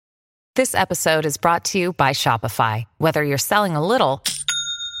This episode is brought to you by Shopify. Whether you're selling a little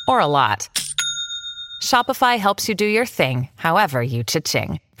or a lot, Shopify helps you do your thing, however you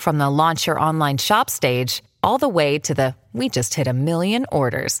cha-ching. From the launch your online shop stage, all the way to the we just hit 1 million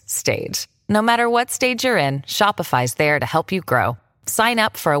orders stage. No matter what stage you're in, Shopify's there to help you grow. Sign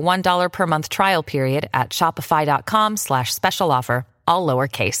up for a $1 per month trial period at shopify.com/special offer, all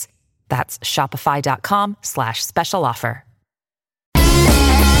lowercase. That's shopify.com/special offer.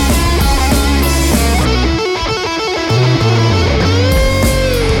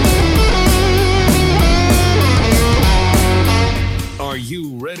 Are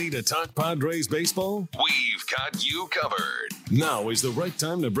you ready to talk Padres baseball? We've got you covered. Now is the right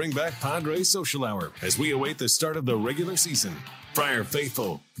time to bring back Padres Social Hour as we await the start of the regular season. Friar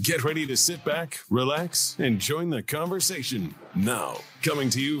Faithful, get ready to sit back, relax, and join the conversation. Now, coming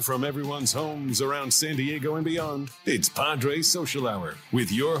to you from everyone's homes around San Diego and beyond, it's Padres Social Hour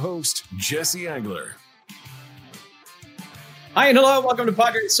with your host, Jesse Agler. Hi and hello. Welcome to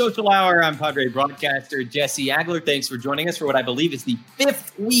Padres Social Hour. I'm Padre broadcaster Jesse Agler. Thanks for joining us for what I believe is the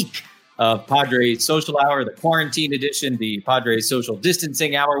 5th week of Padres Social Hour, the quarantine edition, the Padres Social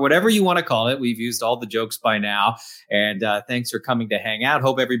Distancing Hour, whatever you want to call it. We've used all the jokes by now. And thanks for coming to hang out.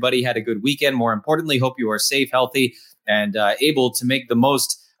 Hope everybody had a good weekend. More importantly, hope you are safe, healthy, and able to make the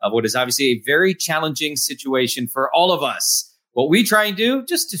most of what is obviously a very challenging situation for all of us. What we try and do,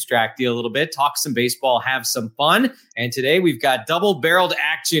 just distract you a little bit, talk some baseball, have some fun. And today we've got double-barreled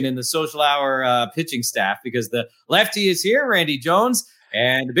action in the Social Hour pitching staff because the lefty is here, Randy Jones,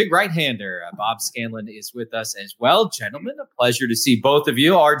 and the big right-hander, Bob Scanlon, is with us as well. Gentlemen, a pleasure to see both of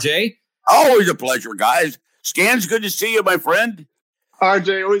you. RJ? Always a pleasure, guys. Scans, good to see you, my friend.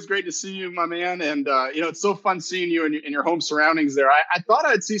 RJ, always great to see you, my man. And, it's so fun seeing you in your home surroundings there. I thought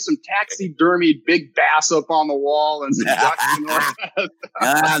I'd see some taxidermied big bass up on the wall and some ducks. No.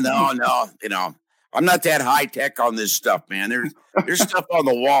 I'm not that high tech on this stuff, man. There's stuff on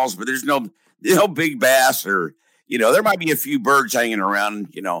the walls, but there's no big bass or, there might be a few birds hanging around,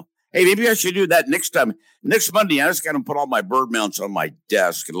 Hey, maybe I should do that next time. Next Monday, I just got to put all my bird mounts on my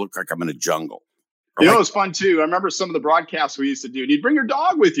desk. It'll look like I'm in a jungle. It was fun too. I remember some of the broadcasts we used to do. And you'd bring your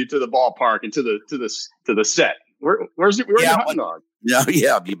dog with you to the ballpark and to the set. Where's your hunting dog?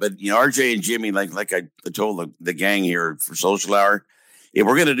 Yeah, but RJ and Jimmy, like I told the gang here for Social Hour, if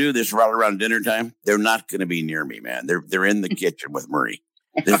we're gonna do this right around dinner time, they're not gonna be near me, man. They're in the kitchen with Murray.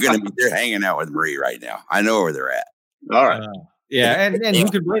 They're hanging out with Murray right now. I know where they're at. All right. And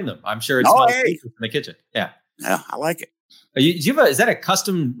who could blame them? I'm sure it's in the kitchen. Yeah, I like it. Is that a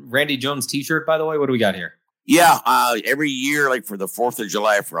custom Randy Jones t-shirt, by the way? What do we got here? Yeah. Every year, like for the 4th of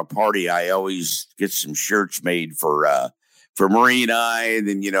July for a party, I always get some shirts made for Marie and I, and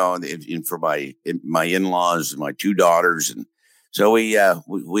then, and for my in-laws and my 2 daughters. And so we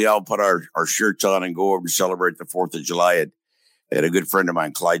all put our shirts on and go over and celebrate the 4th of July at a good friend of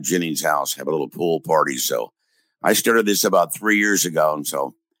mine, Clyde Jennings' house, have a little pool party. So I started this about 3 years ago. And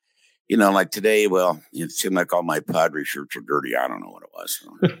so, like today, well, it seemed like all my Padre shirts are dirty. I don't know what it was. So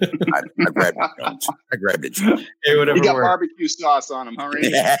I grabbed it. Hey, whatever. You got barbecue sauce on them, huh, Randy?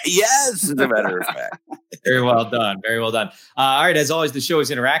 Yes, as a matter of fact. Very well done. Very well done. All right. As always, the show is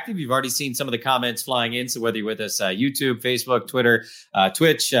interactive. You've already seen some of the comments flying in. So whether you're with us, YouTube, Facebook, Twitter,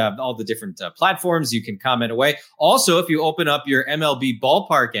 Twitch, all the different platforms, you can comment away. Also, if you open up your MLB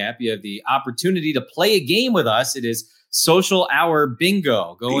Ballpark app, you have the opportunity to play a game with us. It is Social Hour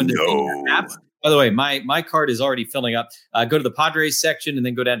Bingo. Go into the app. By the way, my card is already filling up. Go to the Padres section and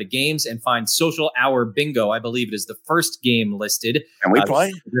then go down to games and find Social Hour Bingo. I believe it is the first game listed. Can we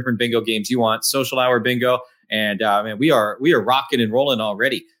play different bingo games you want? Social Hour Bingo, and man, we are rocking and rolling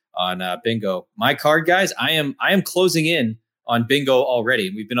already on bingo. My card, guys, I am closing in on bingo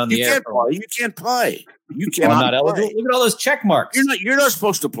already. We've been on the air. You can't play. You can't. I'm not eligible. Look at all those check marks. You're not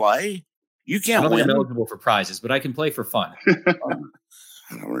supposed to play. You can't win. I'm eligible for prizes, but I can play for fun. I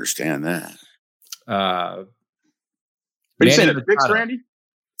don't understand that. Are you saying it's fixed, Randy?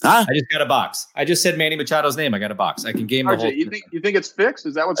 Huh? I just got a box. I just said Manny Machado's name. I got a box. I can game the whole. You think it's fixed?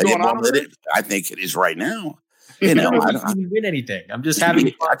 Is that what's going on? I think it is right now. I don't win anything. I'm just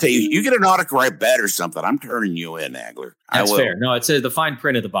having. I tell you get an autograph bet or something. I'm turning you in, Agler. That's fair. No, it says the fine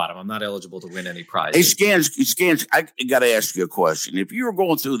print at the bottom. I'm not eligible to win any prize. Hey, Scans. I got to ask you a question. If you were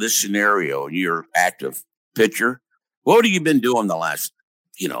going through this scenario and you're active pitcher, what have you been doing the last,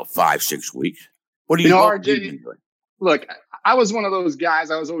 5-6 weeks? What do you RJ, been doing? Look, I was one of those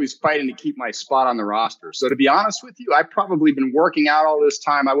guys. I was always fighting to keep my spot on the roster. So to be honest with you, I've probably been working out all this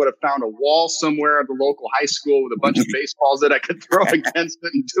time. I would have found a wall somewhere at the local high school with a bunch of baseballs that I could throw against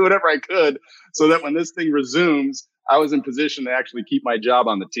it and do whatever I could so that when this thing resumes, I was in position to actually keep my job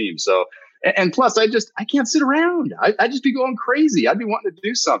on the team. So, and plus, I can't sit around. I'd just be going crazy. I'd be wanting to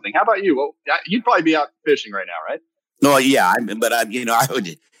do something. How about you? Well, you'd probably be out fishing right now, right? No, yeah, I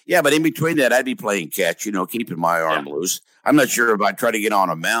would. Yeah, but in between that, I'd be playing catch. Keeping my arm loose. I'm not sure if I'd try to get on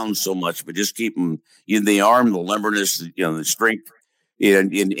a mound so much, but just keeping the arm, the limberness, the strength,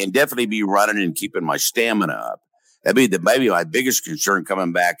 and definitely be running and keeping my stamina up. That'd be maybe my biggest concern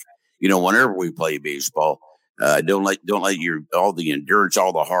coming back. Whenever we play baseball, don't let all the endurance,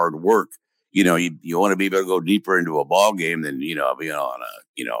 all the hard work. You want to be able to go deeper into a ball game than being on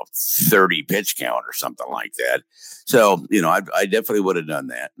a 30 pitch count or something like that. So I definitely would have done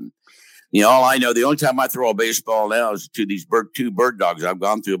that. And all I know, the only time I throw a baseball now is to these two bird dogs. I've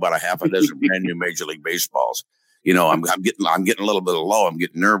gone through about a half a dozen brand new Major League Baseballs. I'm getting a little bit low. I'm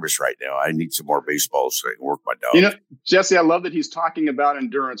getting nervous right now. I need some more baseballs so I can work my dog. Jesse, I love that he's talking about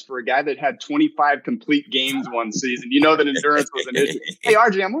endurance for a guy that had 25 complete games one season. That endurance was an issue. Hey,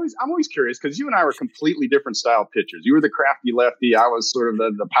 RJ, I'm always curious because you and I were completely different style pitchers. You were the crafty lefty. I was sort of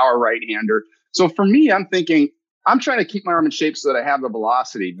the power right-hander. So for me, I'm thinking I'm trying to keep my arm in shape so that I have the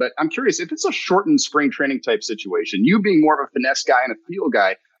velocity. But I'm curious if it's a shortened spring training type situation, you being more of a finesse guy and a field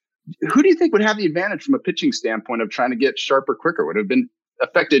guy, who do you think would have the advantage from a pitching standpoint of trying to get sharper quicker? Would it have been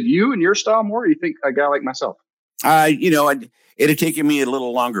affected you and your style more? Or you think a guy like myself? It had taken me a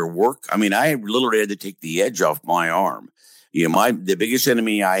little longer work. I mean, I literally had to take the edge off my arm. The biggest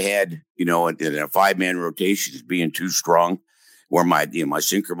enemy I had, in a 5-man rotation is being too strong, where my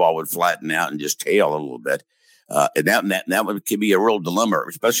sinker ball would flatten out and just tail a little bit. And that could be a real dilemma,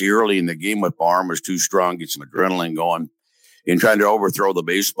 especially early in the game if my arm was too strong, get some adrenaline going, and trying to overthrow the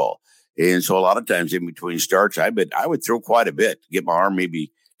baseball. And so a lot of times in between starts, I would throw quite a bit, get my arm,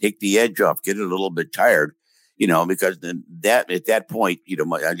 maybe take the edge off, get it a little bit tired, because then at that point,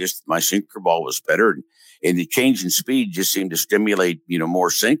 my sinker ball was better, and the change in speed just seemed to stimulate, more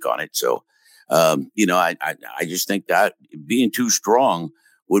sink on it. So, I just think that being too strong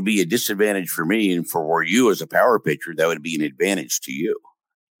would be a disadvantage for me, and for you as a power pitcher, that would be an advantage to you.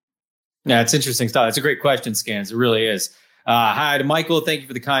 Yeah, it's interesting stuff. It's a great question, Scans. It really is. Hi to Michael. Thank you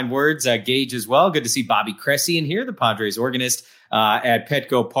for the kind words. Gage as well. Good to see Bobby Cressy in here, the Padres organist at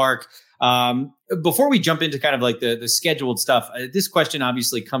Petco Park. Before we jump into kind of like the scheduled stuff, this question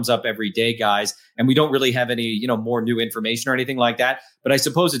obviously comes up every day, guys, and we don't really have any, more new information or anything like that. But I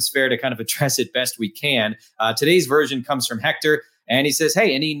suppose it's fair to kind of address it best we can. Today's version comes from Hector, and he says,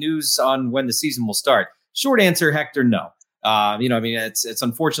 "Hey, any news on when the season will start?" Short answer, Hector, no. It's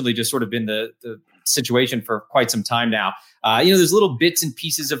unfortunately just sort of been the situation for quite some time now. There's little bits and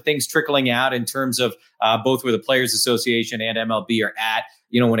pieces of things trickling out in terms of both where the Players Association and MLB are at,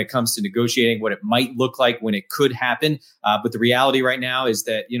 when it comes to negotiating what it might look like when it could happen. But the reality right now is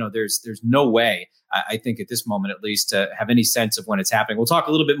that, there's no way, I think at this moment, at least, to have any sense of when it's happening. We'll talk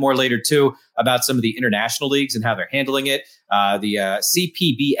a little bit more later, too, about some of the international leagues and how they're handling it. The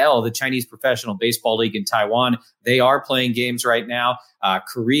CPBL, the Chinese Professional Baseball League in Taiwan, they are playing games right now.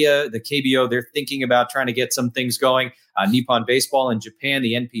 Korea, the KBO, they're thinking about trying to get some things going. Nippon Baseball in Japan,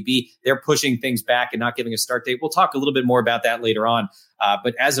 the NPB, they're pushing things back and not giving a start date. We'll talk a little bit more about that later on.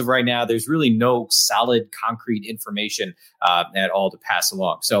 But as of right now, there's really no solid, concrete information at all to pass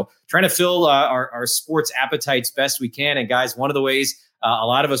along. So trying to fill our sports appetites best we can. And guys, one of the ways a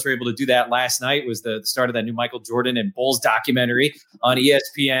lot of us were able to do that last night was the start of that new Michael Jordan and Bulls documentary on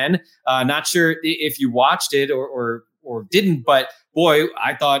ESPN. Not sure if you watched it or didn't, but boy,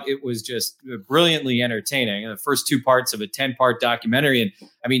 I thought it was just brilliantly entertaining. The first 2 parts of a 10-part documentary. And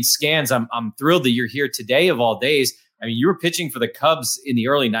I mean, Scans, I'm thrilled that you're here today of all days. I mean, you were pitching for the Cubs in the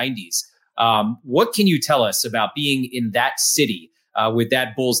early 90s. What can you tell us about being in that city with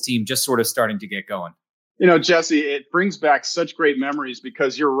that Bulls team just sort of starting to get going? Jesse, it brings back such great memories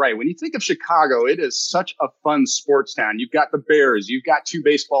because you're right. When you think of Chicago, it is such a fun sports town. You've got the Bears, you've got 2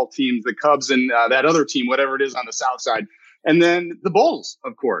 baseball teams, the Cubs and that other team, whatever it is on the South Side, and then the Bulls,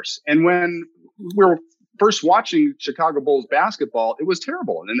 of course. And when we were first watching Chicago Bulls basketball, it was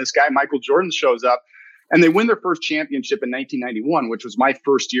terrible. And then this guy, Michael Jordan, shows up and they win their first championship in 1991, which was my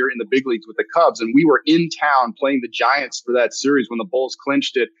first year in the big leagues with the Cubs. And we were in town playing the Giants for that series when the Bulls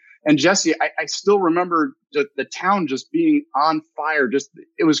clinched it. And Jesse, I still remember the town just being on fire.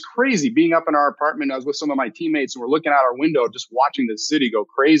 It was crazy being up in our apartment. I was with some of my teammates and we're looking out our window, just watching the city go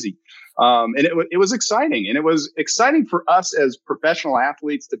crazy. And it was exciting. And it was exciting for us as professional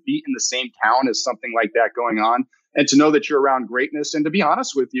athletes to be in the same town as something like that going on and to know that you're around greatness. And to be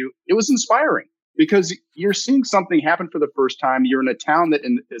honest with you, it was inspiring because you're seeing something happen for the first time. You're in a town that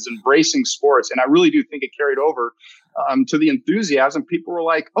is embracing sports. And I really do think it carried over to the enthusiasm. People were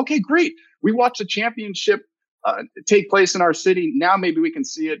like, okay, great. We watched a championship take place in our city. Now maybe we can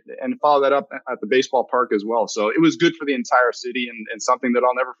see it and follow that up at the baseball park as well. So it was good for the entire city and something that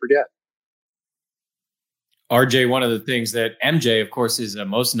I'll never forget. RJ, one of the things that MJ, of course, is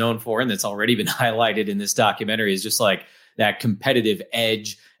most known for, and that's already been highlighted in this documentary, is just like that competitive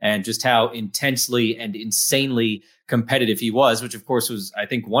edge and just how intensely and insanely competitive he was, which of course was, I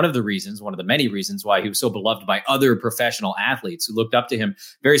think, one of the many reasons why he was so beloved by other professional athletes who looked up to him.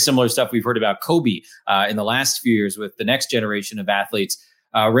 Very similar stuff we've heard about Kobe in the last few years with the next generation of athletes.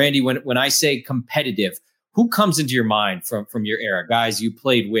 Randy, when I say competitive, who comes into your mind from your era? Guys you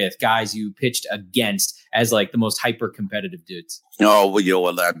played with, guys you pitched against as like the most hyper competitive dudes? Oh,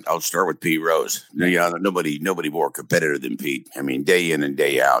 well, I'll start with Pete Rose. Nobody more competitive than Pete. I mean, day in and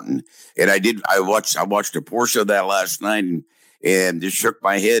day out. And I watched a portion of that last night and just shook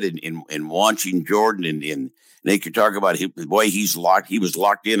my head in watching Jordan and they could talk about the way he was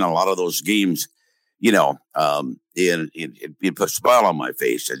locked in on a lot of those games, and it put a smile on my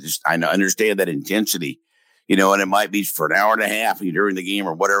face. I understand that intensity. And it might be for an hour and a half during the game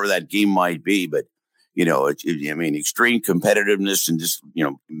or whatever that game might be. But, extreme competitiveness and just,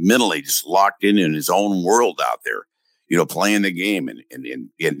 mentally just locked in his own world out there, playing the game and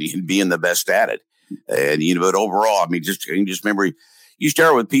being the best at it. And, but overall, just remember, you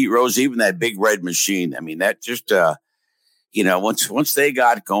start with Pete Rose, even that Big Red Machine. That just, once they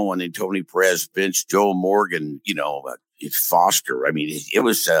got going and Tony Perez, Vince, Joe Morgan, Foster,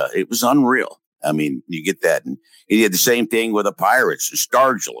 it was unreal. You get that. And he did the same thing with the Pirates and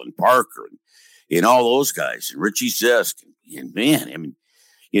Stargell and Parker and all those guys and Richie Zisk. And man,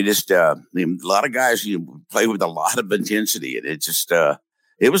 a lot of guys, play with a lot of intensity and it just,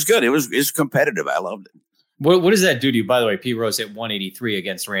 it was good. It's competitive. I loved it. What does that do to you? By the way, Pete Rose hit 183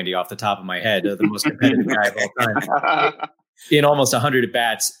 against Randy off the top of my head, the most competitive guy of all time. In almost 100 at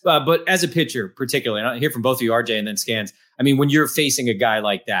bats. But as a pitcher, particularly, and I hear from both of you, RJ and then Scans. When you're facing a guy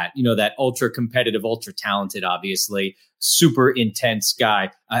like that, that ultra competitive, ultra talented, obviously super intense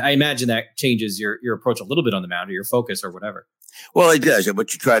guy, I imagine that changes your approach a little bit on the mound or your focus or whatever. Well, it does.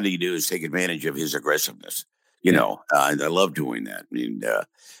 What you try to do is take advantage of his aggressiveness. And I love doing that.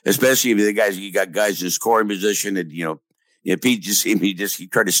 Especially if you got guys in scoring position and, if he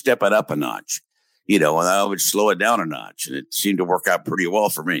tried to step it up a notch. And I would slow it down a notch, and it seemed to work out pretty well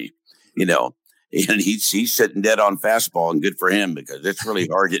for me, and he's sitting dead on fastball, and good for him because it's really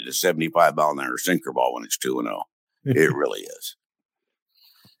hard hitting a 75-mile-an-hour sinker ball when it's 2-0. It really is.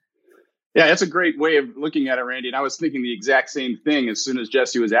 Yeah, that's a great way of looking at it, Randy. And I was thinking the exact same thing as soon as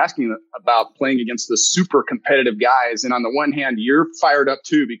Jesse was asking about playing against the super competitive guys. And on the one hand, you're fired up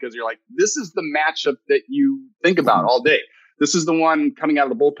too, because you're like, this is the matchup that you think about all day. This is the one coming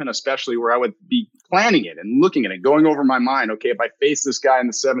out of the bullpen, especially where I would be planning it and looking at it, going over my mind. Okay, if I face this guy in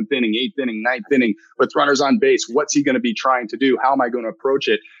the 7th inning, 8th inning, 9th inning with runners on base, what's he going to be trying to do? How am I going to approach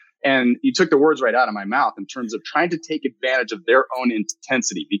it? And you took the words right out of my mouth in terms of trying to take advantage of their own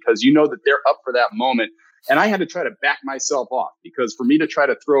intensity, because you know that they're up for that moment. And I had to try to back myself off, because for me to try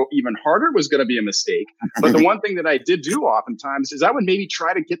to throw even harder was going to be a mistake. But the one thing that I did do oftentimes is I would maybe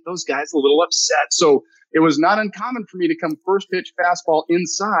try to get those guys a little upset. So it was not uncommon for me to come first pitch fastball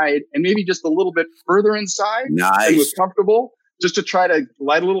inside and maybe just a little bit further inside. Nice. And was comfortable, just to try to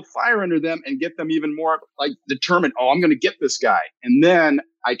light a little fire under them and get them even more like determined. Oh, I'm going to get this guy. And then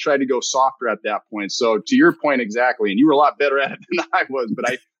I tried to go softer at that point. So to your point, exactly. And you were a lot better at it than I was,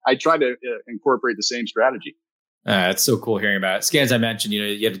 but I tried to incorporate the same strategy. It's so cool hearing about it. Scans, I mentioned,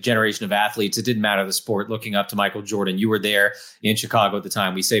 you had a generation of athletes. It didn't matter the sport, looking up to Michael Jordan. You were there in Chicago at the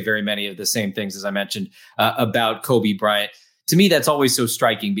time. We say very many of the same things, as I mentioned, about Kobe Bryant. To me, that's always so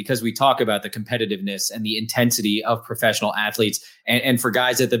striking, because we talk about the competitiveness and the intensity of professional athletes, and for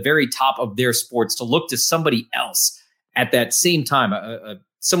guys at the very top of their sports to look to somebody else at that same time,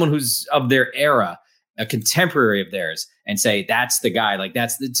 someone who's of their era, a contemporary of theirs, and say, that's the guy. Like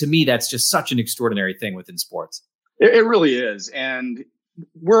to me, that's just such an extraordinary thing within sports. It really is. And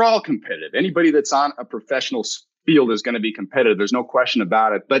we're all competitive. Anybody that's on a professional field is going to be competitive. There's no question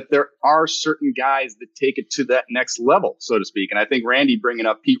about it. But there are certain guys that take it to that next level, so to speak. And I think Randy bringing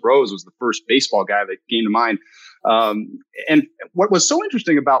up Pete Rose was the first baseball guy that came to mind. And what was so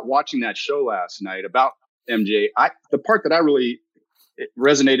interesting about watching that show last night about MJ, the part that really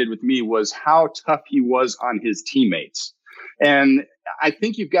resonated with me was how tough he was on his teammates. And I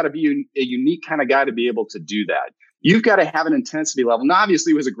think you've got to be a unique kind of guy to be able to do that. You've got to have an intensity level. Now,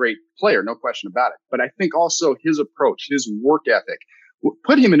 obviously, he was a great player, no question about it. But I think also his approach, his work ethic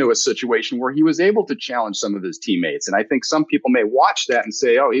put him into a situation where he was able to challenge some of his teammates. And I think some people may watch that and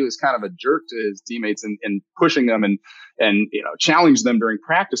say, oh, he was kind of a jerk to his teammates and pushing them and challenge them during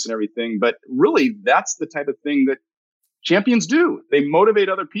practice and everything. But really, that's the type of thing that champions do. They motivate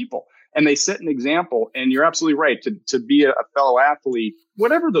other people and they set an example. And you're absolutely right to be a fellow athlete,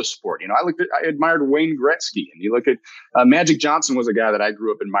 whatever the sport. I admired Wayne Gretzky, and you look at Magic Johnson was a guy that I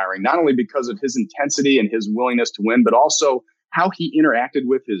grew up admiring, not only because of his intensity and his willingness to win, but also how he interacted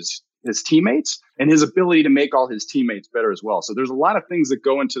with his teammates and his ability to make all his teammates better as well. So there's a lot of things that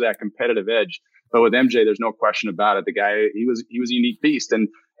go into that competitive edge. But with MJ, there's no question about it. The guy, he was a unique beast. And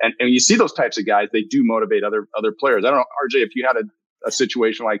you see those types of guys, they do motivate other players. I don't know, RJ, if you had a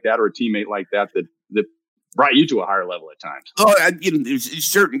situation like that or a teammate like that brought you to a higher level at times. Oh, there's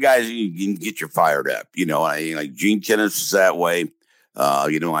certain guys you can get you fired up. Like Gene Tennis was that way. I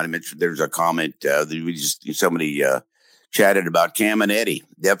mentioned there's a comment somebody chatted about Cam and Eddie,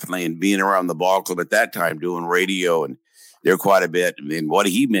 definitely, and being around the ball club at that time, doing radio and there quite a bit. I mean, what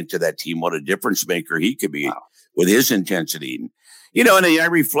he meant to that team, what a difference maker he could be with his intensity. And I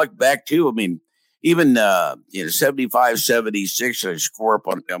reflect back too. I mean, even 75, 76, I score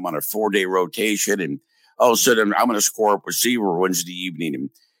up I'm on a 4-day rotation, and all of a sudden I'm going to score up with Seaver Wednesday evening.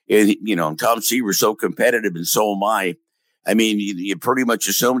 And Tom Seaver's so competitive, and so am I. I mean, you pretty much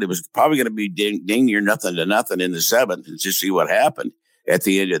assumed it was probably going to be ding near nothing to nothing in the 7th, and just see what happened at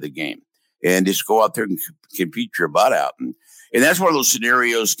the end of the game, and just go out there and compete your butt out. And that's one of those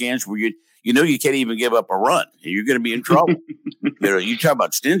scenarios, Scans, where you can't even give up a run. You're going to be in trouble. You talk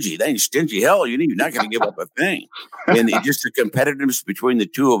about stingy. That ain't stingy. Hell, you're not going to give up a thing. And just the competitiveness between the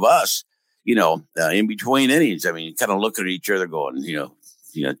two of us, in between innings, I mean, kind of looking at each other going,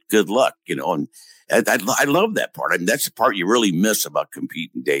 good luck, and I love that part. I mean, that's the part you really miss about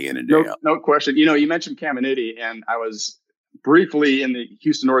competing day in and day out. No question. You mentioned Caminiti, and I was briefly in the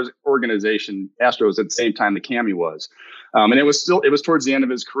Houston organization, Astros, at the same time that Cammy was. And it was towards the end of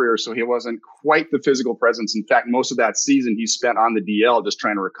his career, so he wasn't quite the physical presence. In fact, most of that season he spent on the DL just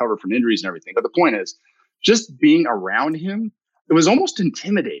trying to recover from injuries and everything. But the point is, just being around him, it was almost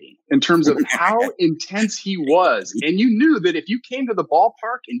intimidating in terms of how intense he was. And you knew that if you came to the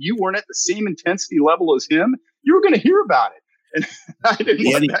ballpark and you weren't at the same intensity level as him, you were going to hear about it. And I didn't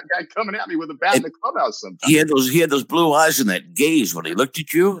want that guy coming at me with a bat in the clubhouse sometimes. He had those blue eyes and that gaze when he looked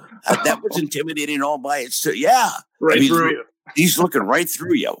at you. That was intimidating all by itself. Yeah. Right through you. He's looking right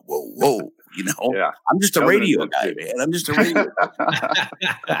through you. Whoa. Yeah. I'm just a radio guy, man. I'm just a radio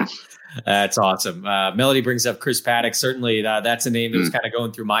guy. That's awesome. Melody brings up Chris Paddock. Certainly, that's a name that was kind of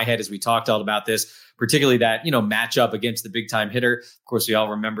going through my head as we talked all about this, particularly that, matchup against the big time hitter. Of course, we all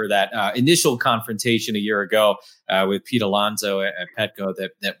remember that initial confrontation a year ago with Pete Alonso at Petco.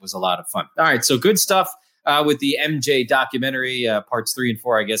 That was a lot of fun. All right. So good stuff with the MJ documentary, parts 3 and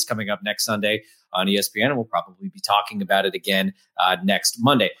 4, I guess, coming up next Sunday on ESPN, and we'll probably be talking about it again next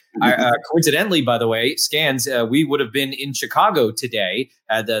Monday. Coincidentally, by the way, Scans, we would have been in Chicago today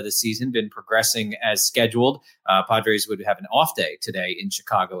had the season been progressing as scheduled. Padres would have an off day today in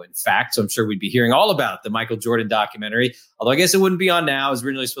Chicago, in fact, so I'm sure we'd be hearing all about the Michael Jordan documentary, although I guess it wouldn't be on now. It was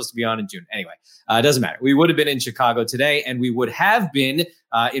originally supposed to be on in June. Anyway, it doesn't matter. We would have been in Chicago today, and we would have been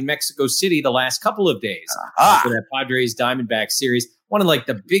in Mexico City the last couple of days for that Padres Diamondback series. One of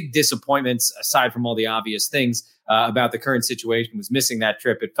the big disappointments, aside from all the obvious things about the current situation, was missing that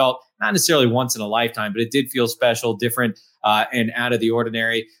trip. It felt not necessarily once in a lifetime, but it did feel special, different, and out of the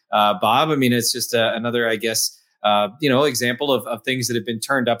ordinary. Bob, I mean, it's just another, I guess, example of things that have been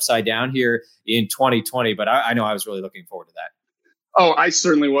turned upside down here in 2020. But I know I was really looking forward to that. Oh, I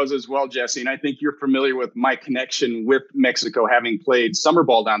certainly was as well, Jesse. And I think you're familiar with my connection with Mexico, having played summer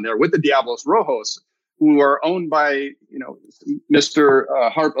ball down there with the Diablos Rojos, who are owned by, Mr.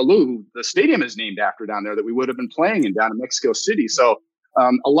 Harp Alou, who the stadium is named after down there that we would have been playing in down in Mexico City. So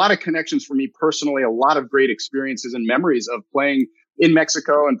a lot of connections for me personally, a lot of great experiences and memories of playing in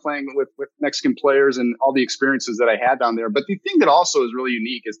Mexico and playing with Mexican players and all the experiences that I had down there. But the thing that also is really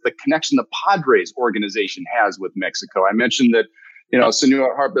unique is the connection the Padres organization has with Mexico. I mentioned that,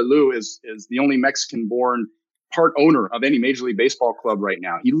 Senor Harp Alou is the only Mexican-born part owner of any Major League Baseball club right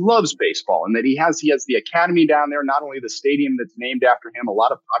now. He loves baseball, and that he has the academy down there, not only the stadium that's named after him. A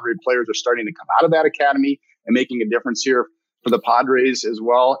lot of Padre players are starting to come out of that academy and making a difference here for the Padres as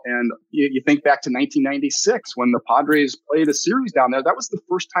well. And you think back to 1996 when the Padres played a series down there. That was the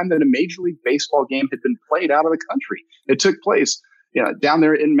first time that a Major League Baseball game had been played out of the country. It took place down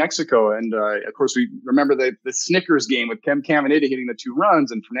there in Mexico. And of course, we remember the Snickers game with Ken Caminiti hitting the 2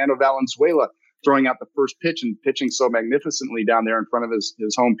 runs and Fernando Valenzuela throwing out the first pitch and pitching so magnificently down there in front of his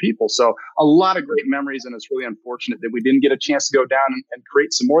home people. So a lot of great memories, and it's really unfortunate that we didn't get a chance to go down and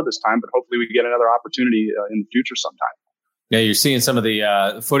create some more this time, but hopefully we get another opportunity in the future sometime. Yeah, you're seeing some of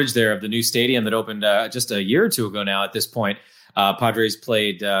the footage there of the new stadium that opened just a year or two ago now at this point. Padres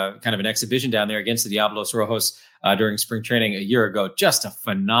played kind of an exhibition down there against the Diablos Rojos during spring training a year ago. Just a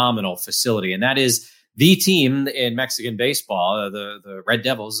phenomenal facility. And that is the team in Mexican baseball, the Red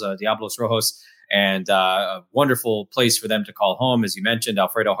Devils, Diablos Rojos, and a wonderful place for them to call home. As you mentioned,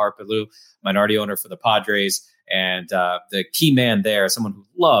 Alfredo Harpelú, minority owner for the Padres, and the key man there, someone who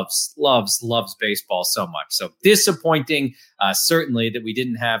loves baseball so much. So disappointing, certainly, that we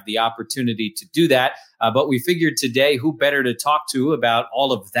didn't have the opportunity to do that. But we figured today, who better to talk to about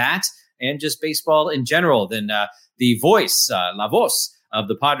all of that and just baseball in general than the voice, La Voz, of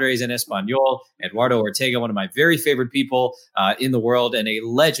the Padres en Español, Eduardo Ortega, one of my very favorite people in the world and a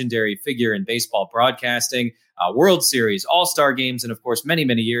legendary figure in baseball broadcasting, World Series, All-Star games, and of course, many,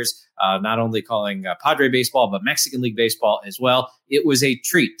 many years, not only calling Padre baseball, but Mexican League baseball as well. It was a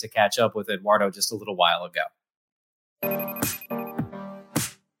treat to catch up with Eduardo just a little while ago.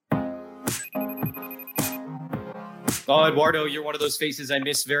 Oh, Eduardo, you're one of those faces I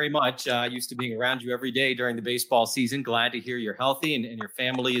miss very much. Used to being around you every day during the baseball season. Glad to hear you're healthy and your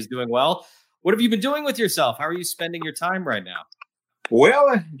family is doing well. What have you been doing with yourself? How are you spending your time right now?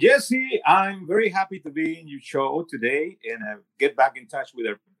 Well, Jesse, I'm very happy to be in your show today and get back in touch with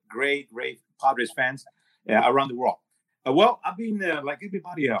our great Padres fans around the world. Well, I've been, like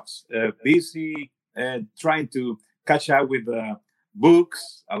everybody else, busy trying to catch up with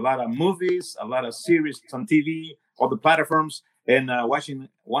books, a lot of movies, a lot of series on TV, all the platforms, and watching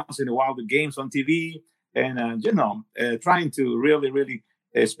once in a while the games on TV, and trying to really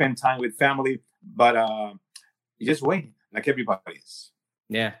spend time with family, but just waiting like everybody is.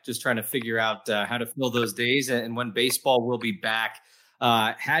 Yeah, just trying to figure out how to fill those days and when baseball will be back.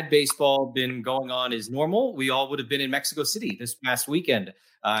 Had baseball been going on as normal, we all would have been in Mexico City this past weekend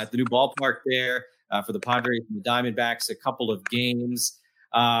at the new ballpark there for the Padres and the Diamondbacks, a couple of games.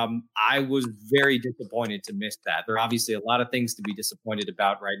 I was very disappointed to miss that. There are obviously a lot of things to be disappointed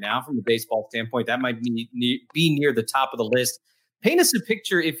about right now from a baseball standpoint. That might be near the top of the list. Paint us a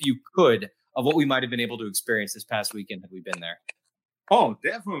picture, if you could, of what we might have been able to experience this past weekend had we been there. Oh,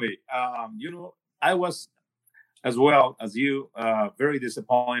 definitely. I was, as well as you, very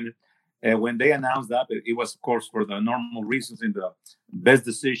disappointed when they announced that. It was, of course, for the normal reasons in the best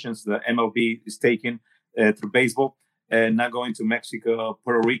decisions the MLB is taking through baseball. Not going to Mexico,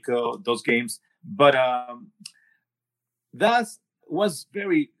 Puerto Rico, those games. But that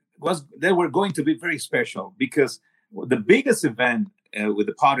they were going to be very special because the biggest event with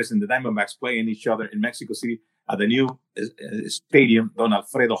the Padres and the Diamondbacks playing each other in Mexico City at the new stadium, Don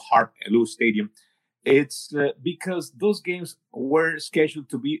Alfredo Harpelú Stadium, it's because those games were scheduled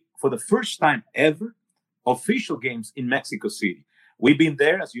to be, for the first time ever, official games in Mexico City. We've been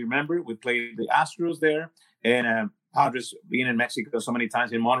there, as you remember, we played the Astros there, and Padres being in Mexico so many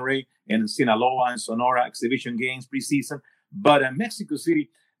times in Monterrey and Sinaloa and Sonora exhibition games preseason. But in Mexico City,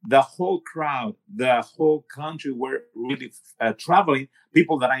 the whole crowd, the whole country were really traveling.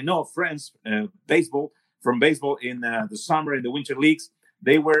 People that I know, friends, baseball in the summer and the winter leagues,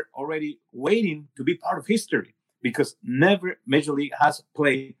 they were already waiting to be part of history because never Major League has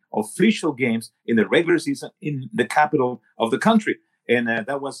played official games in the regular season in the capital of the country. And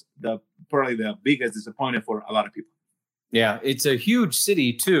that was probably the biggest disappointment for a lot of people. Yeah, it's a huge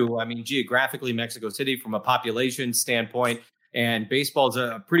city, too. I mean, geographically, Mexico City from a population standpoint, and baseball's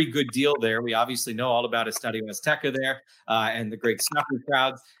a pretty good deal there. We obviously know all about Estadio Azteca there and the great soccer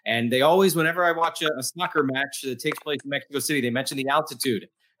crowds. And they always, whenever I watch a soccer match that takes place in Mexico City, they mention the altitude.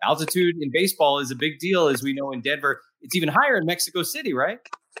 Altitude in baseball is a big deal, as we know in Denver. It's even higher in Mexico City, right?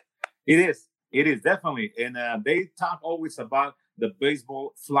 It is definitely. And they talk always about the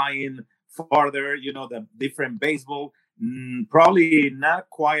baseball flying farther, the different baseball. Probably not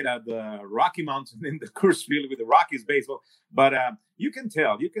quite at the Rocky Mountain in the Coors Field with the Rockies baseball, but you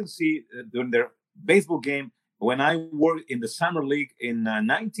can see during their baseball game. When I worked in the Summer League in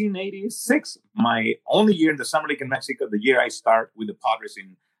 1986, my only year in the Summer League in Mexico, the year I started with the Padres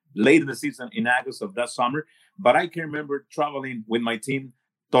in late in the season in August of that summer. But I can remember traveling with my team,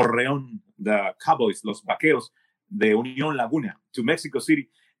 Torreón, the Cowboys, Los Vaqueros, the Unión Laguna, to Mexico City.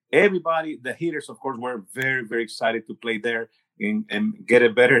 Everybody, the hitters, of course, were very, very excited to play there and get a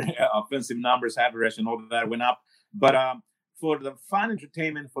better offensive numbers, average, and all of that went up. But for the fan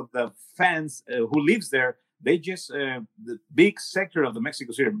entertainment, for the fans who lives there, they just, the big sector of the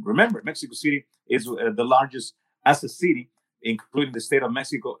Mexico City. Remember, Mexico City is the largest as a city including the state of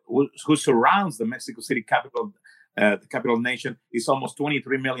Mexico, who surrounds the Mexico City capital, the capital nation, is almost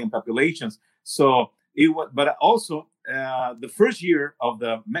 23 million populations. So it was, but also the first year of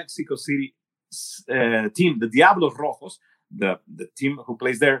the Mexico City team, the Diablos Rojos, the team who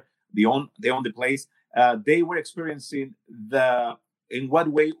plays there, they own the place. They were experiencing in what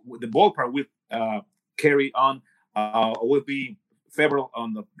way the ballpark will carry on, will be favorable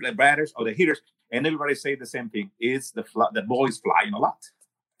on the batters or the hitters, and everybody say the same thing: it's the ball is flying a lot.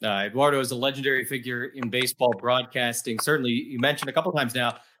 Eduardo is a legendary figure in baseball broadcasting. Certainly, you mentioned a couple times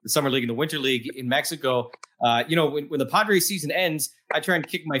now the Summer League and the Winter League in Mexico. When the Padres season ends, I try and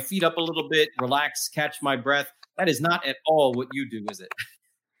kick my feet up a little bit, relax, catch my breath. That is not at all what you do, is it?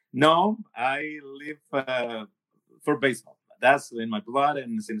 No, I live for baseball. That's in my blood.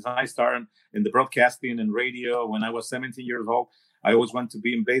 And since I started in the broadcasting and radio when I was 17 years old, I always want to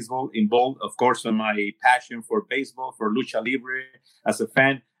be in baseball, involved, of course, in my passion for baseball, for lucha libre as a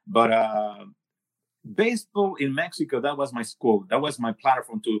fan. But baseball in Mexico, that was my school. That was my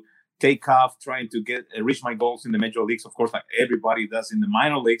platform to take off, trying to reach my goals in the major leagues. Of course, like everybody does in the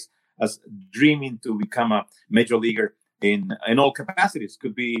minor leagues, as dreaming to become a major leaguer in all capacities.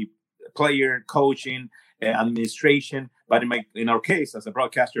 Could be player, coaching, administration. But in our case, as a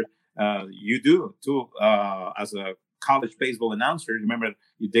broadcaster, you do too, as a college baseball announcer. Remember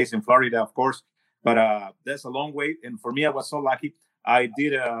your days in Florida, of course. But that's a long way. And for me, I was so lucky. I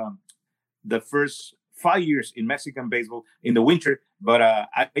did the first 5 years in Mexican baseball in the winter. But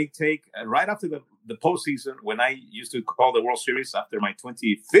I take right after the postseason, when I used to call the World Series, after my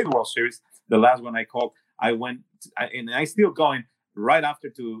 25th World Series, the last one I called, I went, and I still going right after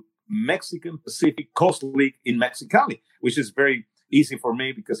to Mexican Pacific Coast League in Mexicali, which is very easy for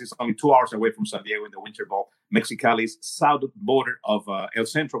me because it's only 2 hours away from San Diego in the winter ball. Mexicali's south border of El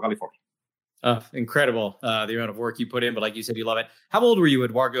Centro, California. Incredible, the amount of work you put in, but like you said, you love it. How old were you,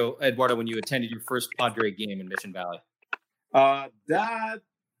 Eduardo, when you attended your first Padre game in Mission Valley? That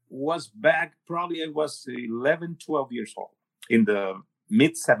was back, probably I was 11, 12 years old, in the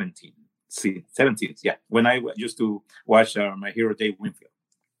mid-17s, yeah, when I used to watch my hero, Dave Winfield.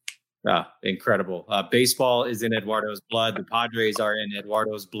 Incredible. Baseball is in Eduardo's blood. The Padres are in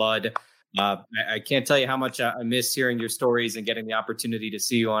Eduardo's blood. I can't tell you how much I miss hearing your stories and getting the opportunity to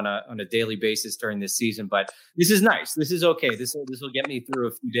see you on a daily basis during this season. But this is nice. This is okay. This will get me through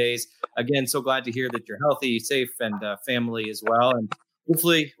a few days. Again, so glad to hear that you're healthy, safe, and family as well. And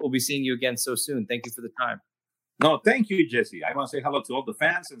hopefully we'll be seeing you again so soon. Thank you for the time. No, thank you, Jesse. I want to say hello to all the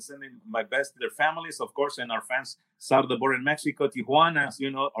fans and sending my best to their families, of course, and our fans south of the border in Mexico. Tijuana, as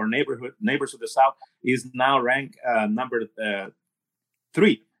you know, our neighbors of the south, is now ranked number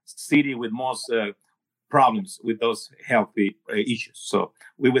 3 city with most problems with those healthy issues. So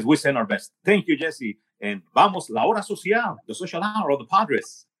we send our best. Thank you, Jesse. And vamos, la hora social, the social hour of the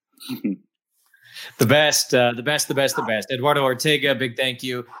Padres. The best. Eduardo Ortega, big thank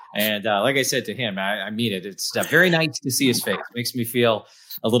you. And like I said to him, I mean it. It's very nice to see his face. It makes me feel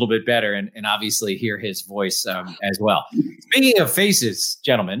a little bit better and obviously hear his voice as well. Speaking of faces,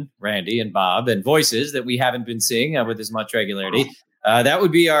 gentlemen, Randy and Bob, and voices that we haven't been seeing with as much regularity, that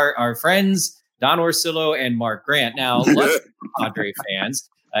would be our friends, Don Orsillo and Mark Grant. Now, let's Padre fans.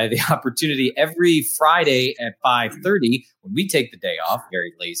 The opportunity every Friday at 5:30 when we take the day off,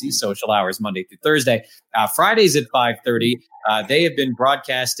 very lazy, social hours Monday through Thursday. Fridays at 5:30, they have been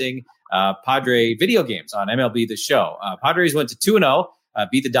broadcasting Padre video games on MLB The Show. Padres went to 2-0,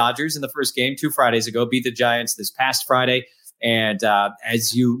 beat the Dodgers in the first game 2 Fridays ago, beat the Giants this past Friday. And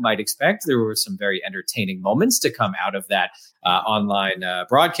as you might expect, there were some very entertaining moments to come out of that online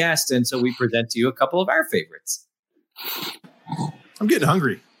broadcast. And so we present to you a couple of our favorites. I'm getting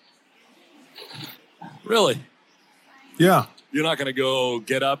hungry. Really? Yeah. You're not going to go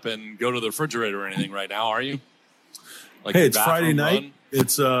get up and go to the refrigerator or anything right now, are you? Like hey, it's Friday night. Run?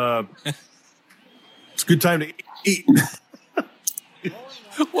 It's a good time to eat.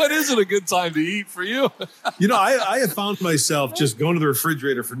 What isn't a good time to eat for you? You know, I have found myself just going to the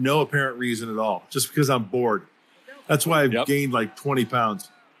refrigerator for no apparent reason at all, just because I'm bored. That's why I've gained like 20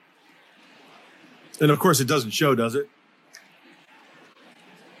 pounds. And of course, it doesn't show, does it?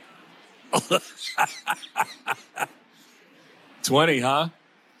 20, huh?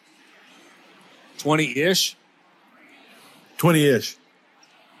 20-ish? 20-ish.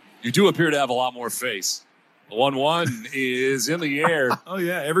 You do appear to have a lot more face. The 1-1 is in the air. Oh,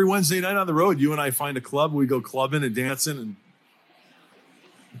 yeah. Every Wednesday night on the road, you and I find a club. We go clubbing and dancing. And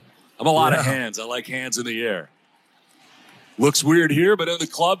I'm a lot of hands. I like hands in the air. Looks weird here, but in the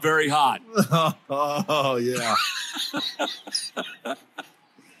club, very hot. Oh yeah.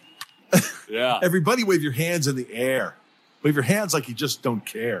 Yeah. Everybody wave your hands in the air. Wave your hands like you just don't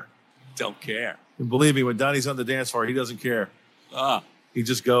care. Don't care. And believe me, when Donnie's on the dance floor, he doesn't care. He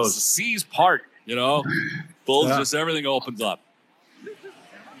just goes. The seas part, Bulls, just everything opens up.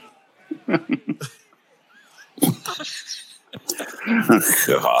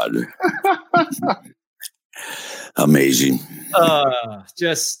 God. Amazing.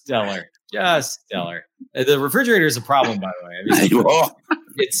 Just stellar. Just stellar. The refrigerator is a problem, by the way. I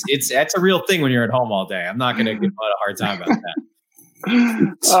mean, that's a real thing when you're at home all day. I'm not going to give a hard time about that.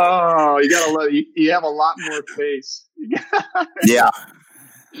 Oh, you gotta love it. You have a lot more space. Yeah.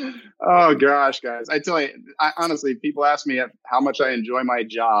 Oh gosh, guys! I tell you, honestly, people ask me how much I enjoy my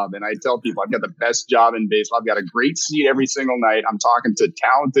job, and I tell people I've got the best job in baseball. I've got a great seat every single night. I'm talking to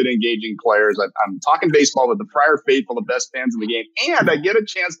talented, engaging players. I'm talking baseball with the Friar Faithful, the best fans in the game, and I get a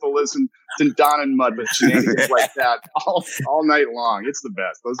chance to listen to Don and Mud with shenanigans like that all night long. It's the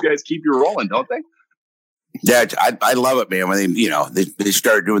best. Those guys keep you rolling, don't they? Yeah, I love it, man. When they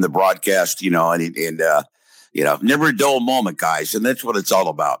started doing the broadcast, and never a dull moment, guys, and that's what it's all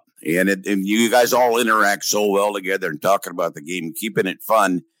about. And you guys all interact so well together and talking about the game, keeping it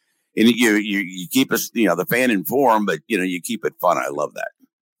fun, and you keep us, the fan informed, but you keep it fun. I love that.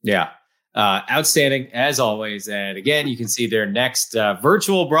 Yeah, outstanding as always. And again, you can see their next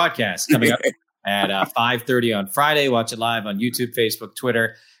virtual broadcast coming up at 5:30 on Friday. Watch it live on YouTube, Facebook,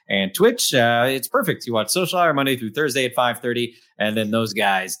 Twitter, and Twitch. It's perfect. You watch Social Hour Monday through Thursday at 5:30, and then those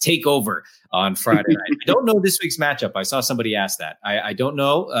guys take over on Friday night. I don't know this week's matchup. I saw somebody ask that. I don't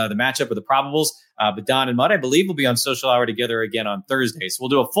know the matchup of the probables, but Don and Mud, I believe, will be on Social Hour together again on Thursday. So we'll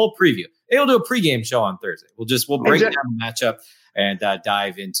do a full preview. We'll do a pregame show on Thursday. We'll break down the matchup and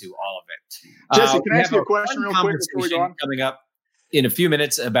dive into all of it. Jesse, can I ask you a question real quick before we go on? Coming up in a few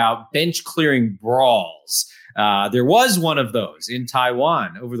minutes about bench clearing brawls. There was one of those in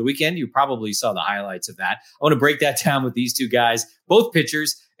Taiwan over the weekend. You probably saw the highlights of that. I want to break that down with these two guys, both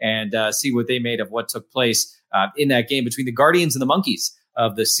pitchers, and see what they made of what took place in that game between the Guardians and the Monkeys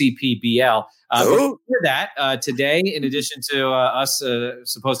of the CPBL. Before that, today, in addition to us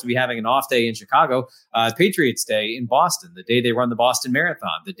supposed to be having an off day in Chicago, Patriots Day in Boston, the day they run the Boston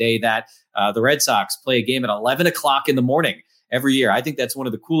Marathon, the day that the Red Sox play a game at 11 o'clock in the morning every year. I think that's one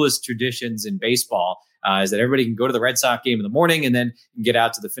of the coolest traditions in baseball. Is that everybody can go to the Red Sox game in the morning and then get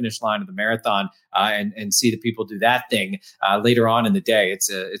out to the finish line of the marathon and see the people do that thing later on in the day. It's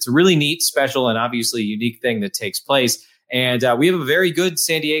a really neat, special, and obviously unique thing that takes place. And we have a very good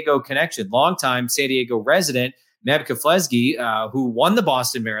San Diego connection. Longtime San Diego resident, Meb Keflezighi, who won the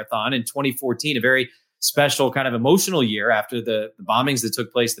Boston Marathon in 2014, a very special kind of emotional year after the bombings that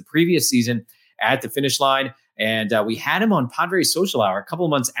took place the previous season at the finish line. And we had him on Padres Social Hour a couple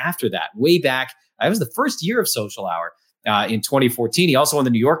of months after that, way back. It was the first year of Social Hour in 2014. He also won the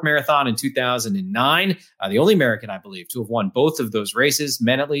New York Marathon in 2009, the only American, I believe, to have won both of those races,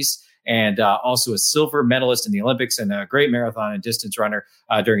 men at least, and also a silver medalist in the Olympics and a great marathon and distance runner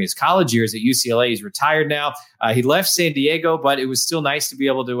during his college years at UCLA. He's retired now. He left San Diego, but it was still nice to be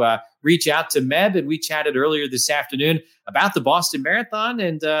able to reach out to Meb, and we chatted earlier this afternoon about the Boston Marathon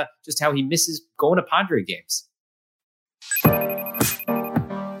and just how he misses going to Padre games.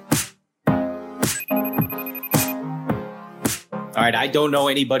 All right, I don't know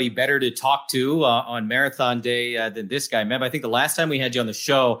anybody better to talk to on Marathon Day than this guy, Meb. I think the last time we had you on the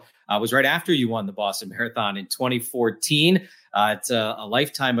show was right after you won the Boston Marathon in 2014. It's a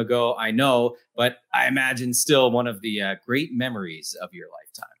lifetime ago, I know, but I imagine still one of the great memories of your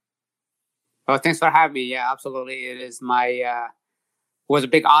lifetime. Oh, thanks for having me. Yeah, absolutely. It is was a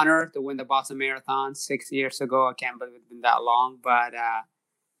big honor to win the Boston Marathon 6 years ago. I can't believe it's been that long, but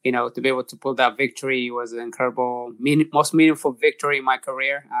to be able to pull that victory was an incredible, most meaningful victory in my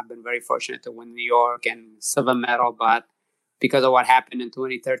career. I've been very fortunate to win New York and silver medal, but because of what happened in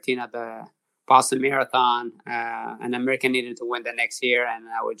 2013 at the Boston Marathon, an American needed to win the next year, and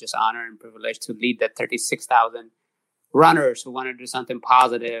I was just honored and privileged to lead the 36,000 runners who wanted to do something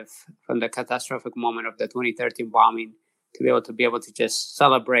positive from the catastrophic moment of the 2013 bombing, to be able to just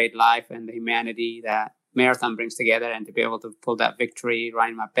celebrate life and the humanity that marathon brings together, and to be able to pull that victory,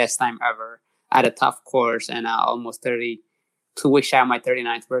 running my best time ever at a tough course, and almost 32 weeks shy of my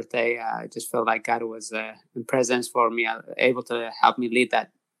 39th birthday. I just felt like God was in presence for me, able to help me lead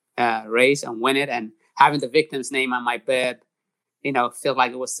that race and win it, and having the victim's name on my bed, feel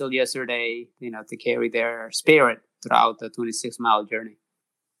like it was still yesterday, to carry their spirit throughout the 26-mile journey.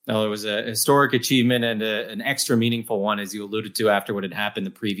 No, it was a historic achievement and an extra meaningful one, as you alluded to, after what had happened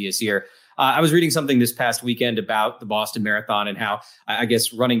the previous year. I was reading something this past weekend about the Boston Marathon and how, I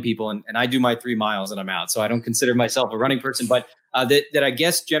guess, running people, and I do my 3 miles and I'm out, so I don't consider myself a running person, but that I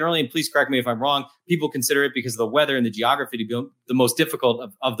guess generally, and please correct me if I'm wrong, people consider it because of the weather and the geography to be the most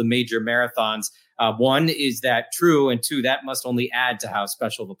difficult of the major marathons. One, is that true? And two, that must only add to how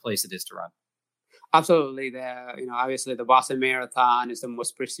special of a place it is to run. Absolutely. Obviously the Boston Marathon is the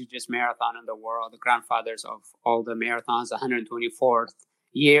most prestigious marathon in the world, the grandfathers of all the marathons, 124th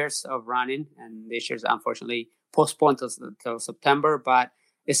years of running. And this year's unfortunately postponed till September, but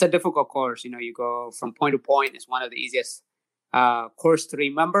it's a difficult course. You go from point to point. It's one of the easiest course to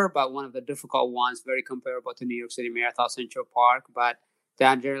remember, but one of the difficult ones, very comparable to New York City Marathon, Central Park. But the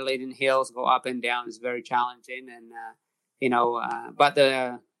undulating hills go up and down. It's very challenging. And, but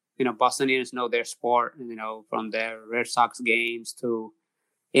the Bostonians know their sport, from their Red Sox games to,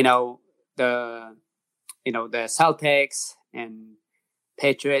 the Celtics and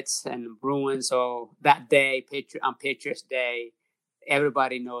Patriots and Bruins. So that day, on Patriots Day,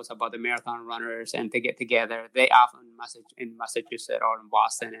 everybody knows about the marathon runners, and they get together. They often in Massachusetts or in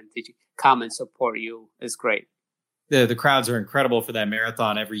Boston and come and support you. It's great. The crowds are incredible for that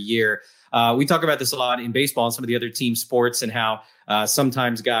marathon every year. We talk about this a lot in baseball and some of the other team sports, and how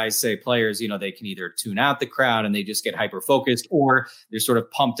sometimes guys say players, they can either tune out the crowd and they just get hyper focused, or they're sort of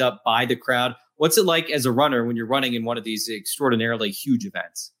pumped up by the crowd. What's it like as a runner when you're running in one of these extraordinarily huge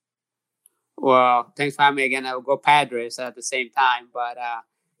events? Well, thanks for having me again. I'll go Padres at the same time. But I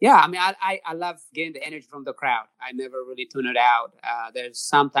love getting the energy from the crowd. I never really tune it out. There's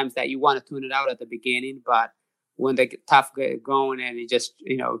sometimes that you want to tune it out at the beginning, but when they get tough going and you just,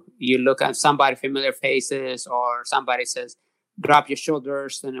 you look at somebody, familiar faces, or somebody says, drop your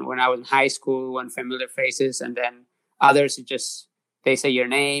shoulders. And when I was in high school, when familiar faces, and then others they say your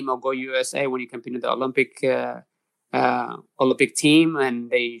name, or go USA when you compete in the Olympic team,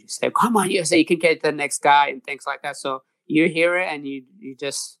 and they say, come on, USA, you can get the next guy, and things like that. So you hear it and you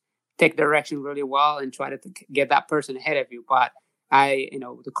just take direction really well and try to get that person ahead of you. But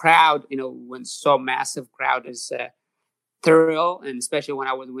the crowd, when so massive crowd is thrill, and especially when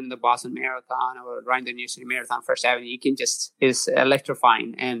I was winning the Boston Marathon or running the New York City Marathon, First Avenue, is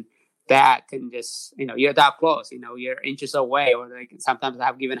electrifying. And that can just, you're that close, you're inches away, or sometimes I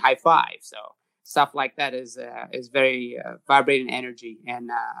have given high five. So stuff like that is very vibrating energy. And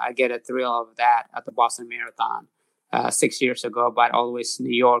I get a thrill of that at the Boston Marathon 6 years ago, but always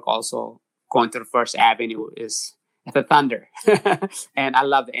New York, also going to the First Avenue is the thunder. And I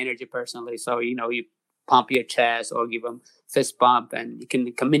love the energy personally. So, you pump your chest or give them fist bump, and you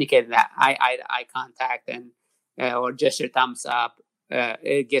can communicate that eye contact and or just your thumbs up.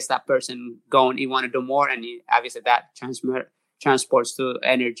 It gets that person going. You want to do more, and obviously that transports to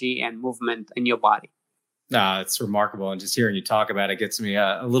energy and movement in your body. It's remarkable. And just hearing you talk about it gets me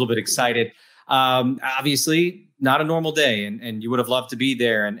a little bit excited. Obviously, not a normal day, and you would have loved to be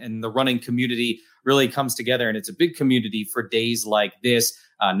there. And the running community really comes together, and it's a big community for days like this,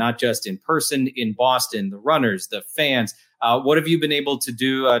 not just in person in Boston, the runners, the fans. What have you been able to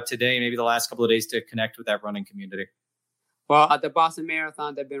do today, maybe the last couple of days, to connect with that running community? Well, at the Boston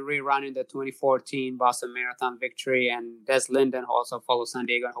Marathon, they've been rerunning the 2014 Boston Marathon victory, and Des Linden, who also follows San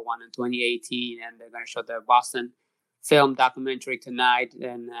Diego, who won in 2018, and they're going to show the Boston film documentary tonight.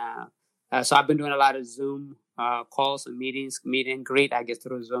 And so I've been doing a lot of Zoom calls and meetings, meet and greet. I get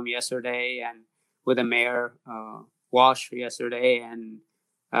through Zoom yesterday, and with the mayor Walsh yesterday, and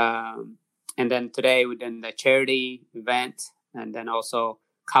then today we did the charity event, and then also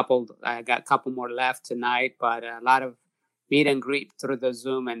I got a couple more left tonight, but a lot of meet and greet through the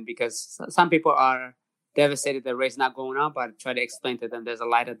Zoom. And because some people are devastated the race not going on, but I try to explain to them there's a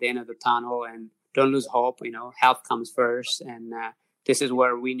light at the end of the tunnel, and don't lose hope. Health comes first, and this is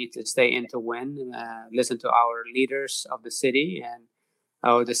where we need to stay in to win. Listen to our leaders of the city and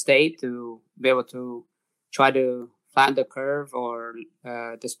or the state to be able to try to flatten the curve. Or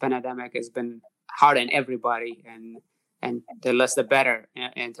this pandemic has been hard on everybody, and the less the better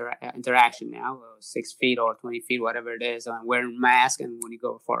interaction now, 6 feet or 20 feet, whatever it is, and wearing masks. And when you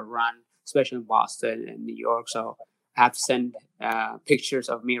go for a run, especially in Boston and New York, so I have to send pictures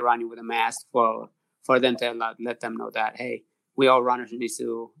of me running with a mask for them to let them know that, hey, we all runners need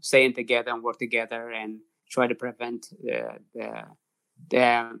to stay in together and work together and try to prevent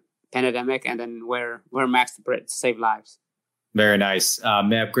the pandemic, and then wear masks to save lives. Very nice.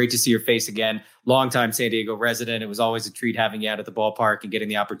 Meb, great to see your face again. Longtime San Diego resident. It was always a treat having you out at the ballpark and getting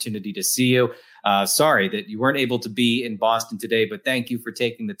the opportunity to see you. Sorry that you weren't able to be in Boston today, but thank you for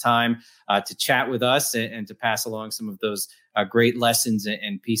taking the time to chat with us and to pass along some of those great lessons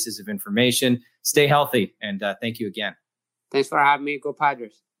and pieces of information. Stay healthy, and thank you again. Thanks for having me. Go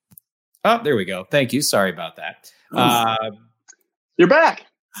Padres. Oh, there we go. Thank you. Sorry about that. You're back.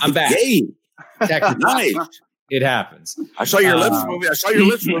 I'm back. Hey, nice. It happens. I saw your lips moving. I saw your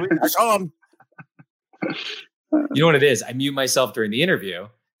lips moving. I saw them. You know what it is? I mute myself during the interview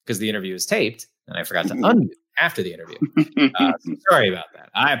because the interview is taped, and I forgot to unmute after the interview. So sorry about that.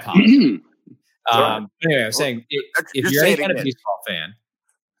 I apologize. Anyway, I was saying, if you're any kind of baseball fan,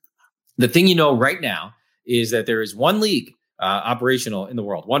 the thing you know right now is that there is one league operational in the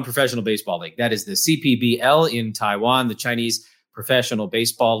world, one professional baseball league. That is the CPBL in Taiwan, the Chinese Professional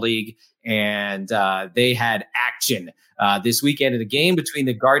Baseball League. And they had action this weekend in a game between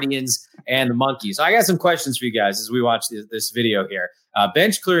the Guardians and the Monkeys. So I got some questions for you guys as we watch this video here.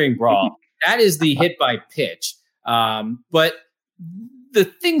 Bench clearing brawl. That is the hit by pitch. But the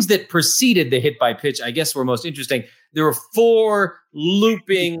things that preceded the hit by pitch, I guess, were most interesting. There were 4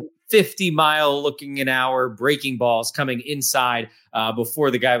 looping 50-mile looking an hour breaking balls coming inside before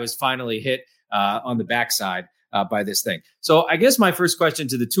the guy was finally hit on the backside by this thing. So I guess my first question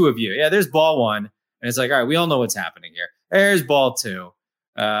to the two of you, there's ball 1. And it's like, all right, we all know what's happening here. There's ball 2.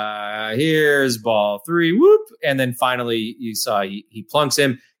 Here's ball 3. Whoop. And then finally you saw he plunks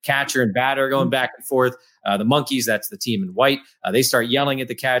him. Catcher and batter going back and forth. The Monkeys, that's the team in white. They start yelling at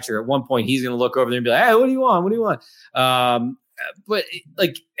the catcher. At one point, he's going to look over there and be like, hey, what do you want? What do you want? But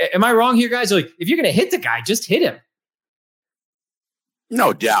like, am I wrong here, guys? Like, if you're going to hit the guy, just hit him.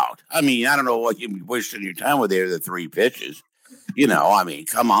 No doubt. I mean, I don't know what you're wasting your time with there, the 3 pitches. I mean,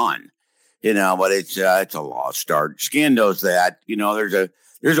 come on. But it's a lost start. Skin knows that.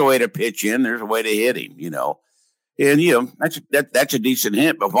 There's a way to pitch in. There's a way to hit him, And, that's a decent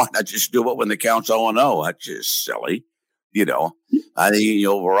hit, but why not just do it when the count's 0-0? That's just silly. I think,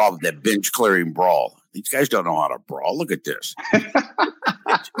 overall, that bench clearing brawl. These guys don't know how to brawl. Look at this.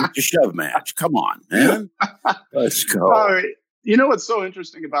 It's a shove match. Come on, man. Let's go. You know what's so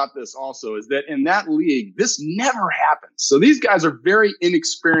interesting about this also is that in that league, this never happens. So these guys are very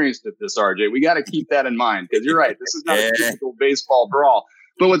inexperienced at this, RJ. We got to keep that in mind because you're right. This is not a typical baseball brawl.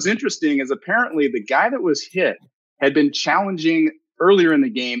 But what's interesting is apparently the guy that was hit had been challenging earlier in the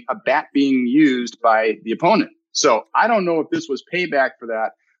game a bat being used by the opponent. So I don't know if this was payback for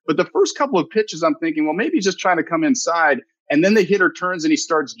that. But the first couple of pitches, I'm thinking, well, maybe just trying to come inside. And then the hitter turns and he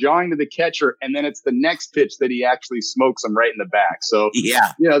starts jawing to the catcher. And then it's the next pitch that he actually smokes him right in the back. So,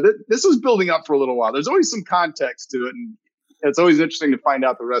 this was building up for a little while. There's always some context to it. And it's always interesting to find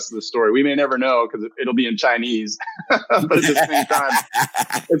out the rest of the story. We may never know because it'll be in Chinese. But at the same time,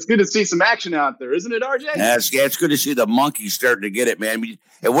 it's good to see some action out there, isn't it, RJ? It's good to see the Monkeys starting to get it, man.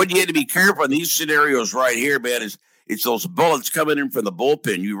 And what you had to be careful in these scenarios right here, man, is it's those bullets coming in from the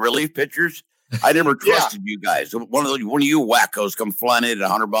bullpen. You relief pitchers. I never trusted you guys. One of you wackos come flying in at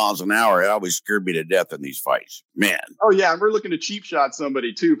 100 miles an hour. It always scared me to death in these fights, man. Oh yeah, and we're looking to cheap shot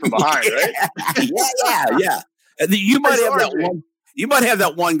somebody too from behind, right? yeah. And you might have that one. You might have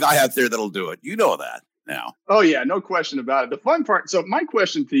that one guy out there that'll do it. You know that now. Oh yeah, no question about it. The fun part. So my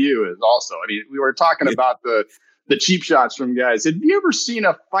question to you is also, I mean, we were talking about the cheap shots from guys. Have you ever seen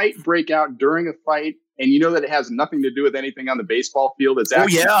a fight break out during a fight? And you know that it has nothing to do with anything on the baseball field. It's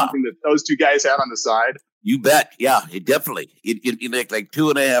actually something that those two guys had on the side. You bet. Yeah, it definitely. It like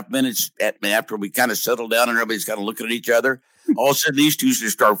 2.5 minutes after we kind of settled down and everybody's kind of looking at each other. All of a sudden, these two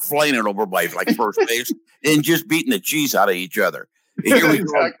just start flaying it over by like first base and just beating the cheese out of each other.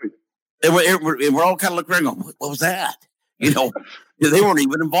 Exactly. And we're all kind of looking around going, what was that? They weren't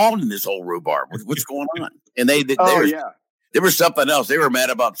even involved in this whole rhubarb. What's going on? And there was something else. They were mad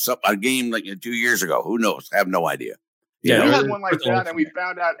about a game like 2 years ago. Who knows? I have no idea. Yeah, we had one like that, and we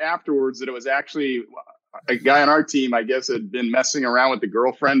found out afterwards that it was actually a guy on our team, I guess, had been messing around with the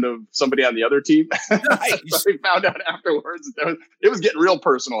girlfriend of somebody on the other team. Nice. So we found out afterwards that it was getting real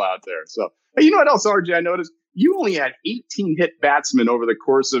personal out there. So, hey, you know what else, RJ, I noticed? You only had 18 hit batsmen over the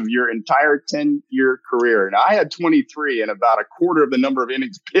course of your entire 10-year career. And I had 23 and about a quarter of the number of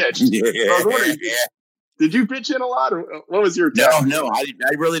innings pitched. Did you pitch in a lot, or what was your time? No, I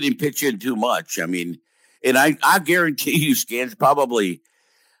really didn't pitch in too much. I mean, and I guarantee you, Scans, probably,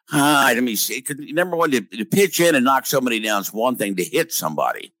 let me see, number one, to pitch in and knock somebody down is one thing. To hit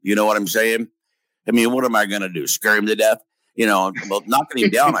somebody, you know what I'm saying? I mean, what am I going to do? Scare him to death? Well, knocking him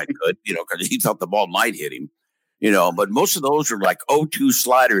down, I could, because he thought the ball might hit him, but most of those are like 0-2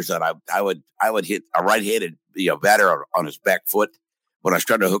 sliders that I would hit a right-handed, batter on his back foot when I was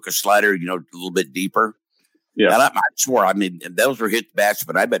trying to hook a slider, a little bit deeper. Yeah, and I swore. I mean, those were hit bats,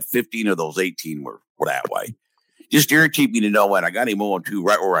 but I bet 15 of those 18 were that way. Just irritate me to know what I got him 0-2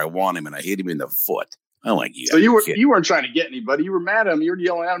 right where I want him, and I hit him in the foot. I'm like, so you weren't trying to get anybody. You were mad at him. You were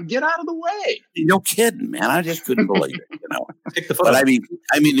yelling at him, "Get out of the way!" No kidding, man. I just couldn't believe it. But I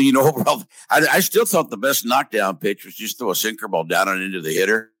mean, overall, I still thought the best knockdown pitch was just throw a sinker ball down and into the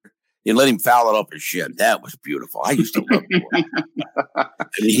hitter. and let him foul it up his shin. That was beautiful. I used to love it.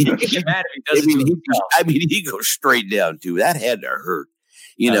 He goes straight down too. That had to hurt.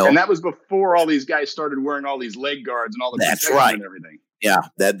 And that was before all these guys started wearing all these leg guards and all the protection and everything. Yeah,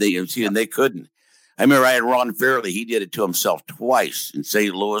 that they couldn't. I remember I had Ron Fairley. He did it to himself twice in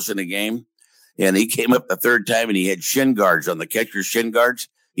St. Louis in a game, and he came up the third time and he had shin guards on the catcher's shin guards.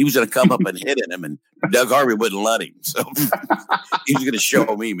 He was going to come up and hit him, and Doug Harvey wouldn't let him. So he was going to show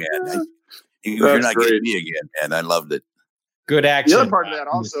me, man. You're not getting me again, man. I loved it. Good action. The other part of that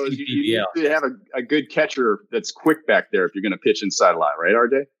also is you need to have a good catcher that's quick back there if you're going to pitch inside a lot, right,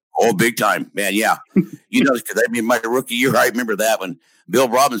 RJ? Oh, big time, man. Yeah. Because my rookie year, I remember that when Bill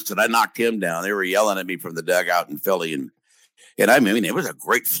Robinson, I knocked him down. They were yelling at me from the dugout in Philly. And I mean, it was a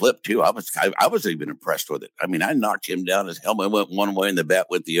great flip, too. I was even impressed with it. I mean, I knocked him down. His helmet went one way and the bat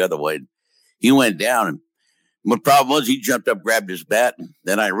went the other way. He went down. And the problem was he jumped up, grabbed his bat. And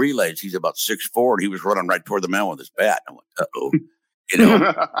then I realized he's about 6'4", and he was running right toward the mound with his bat. I went, uh-oh.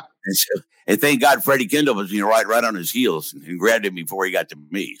 And thank God Freddie Kendall was right on his heels and grabbed him before he got to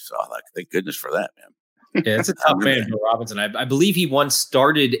me. So thank goodness for that, man. Yeah, it's a tough man, Bill Robinson. I believe he once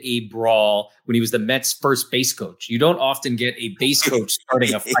started a brawl when he was the Mets' first base coach. You don't often get a base coach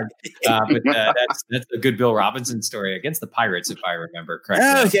starting a fight, but that's a good Bill Robinson story against the Pirates, if I remember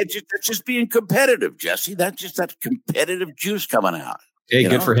correctly. That's just being competitive, Jesse. That's just that competitive juice coming out. Hey,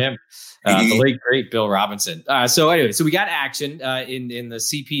 good for him. The late great Bill Robinson. So we got action in the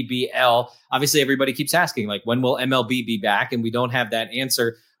CPBL. Obviously, everybody keeps asking, like, when will MLB be back? And we don't have that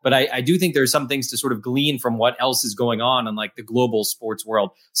answer. But I do think there's some things to sort of glean from what else is going on in like the global sports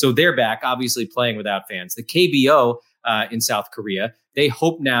world. So they're back, obviously playing without fans. The KBO in South Korea, they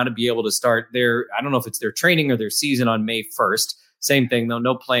hope now to be able to start I don't know if it's their training or their season on May 1st. Same thing, though,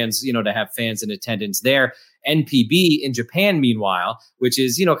 no plans, to have fans in attendance there. NPB in Japan, meanwhile, which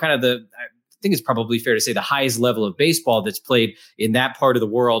is, kind of I think it's probably fair to say the highest level of baseball that's played in that part of the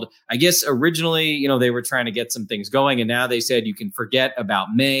world. I guess originally, they were trying to get some things going, and now they said you can forget about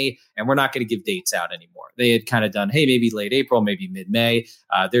May, and we're not going to give dates out anymore. They had kind of done, hey, maybe late April, maybe mid-May.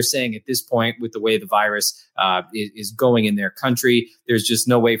 They're saying at this point, with the way the virus is going in their country, there's just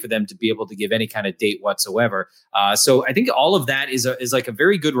no way for them to be able to give any kind of date whatsoever. So I think all of that is like a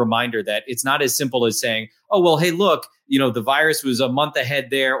very good reminder that it's not as simple as saying, oh, well, hey, look, the virus was a month ahead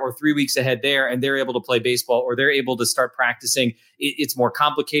there or 3 weeks ahead there, and they're able to play baseball or they're able to start practicing. It's more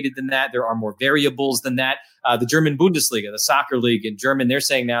complicated than that. There are more variables than that. The German Bundesliga, the soccer league in German, they're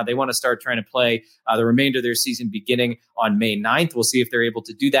saying now they want to start trying to play the remainder of their season beginning on May 9th. We'll see if they're able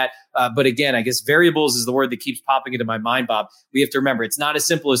to do that. But again, I guess variables is the word that keeps popping into my mind, Bob. We have to remember it's not as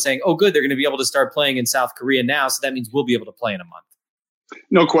simple as saying, oh, good, they're going to be able to start playing in South Korea now. So that means we'll be able to play in a month.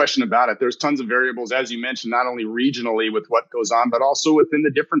 No question about it. There's tons of variables, as you mentioned, not only regionally with what goes on, but also within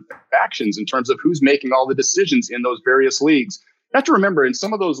the different factions in terms of who's making all the decisions in those various leagues. You have to remember, in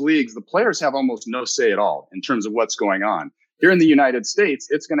some of those leagues, the players have almost no say at all in terms of what's going on. Here in the United States,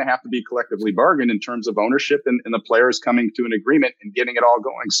 it's going to have to be collectively bargained in terms of ownership and the players coming to an agreement and getting it all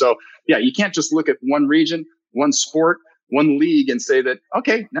going. So, yeah, you can't just look at one region, one sport, one league and say that,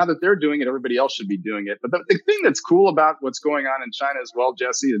 okay, now that they're doing it, everybody else should be doing it. But the thing that's cool about what's going on in China as well,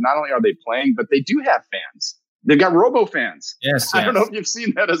 Jesse, is not only are they playing, but they do have fans. They've got robo fans. Yes. I don't know if you've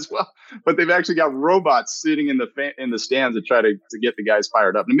seen that as well, but they've actually got robots sitting in the stands to try to get the guys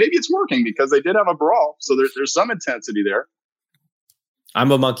fired up. And maybe it's working because they did have a brawl, so there's some intensity there.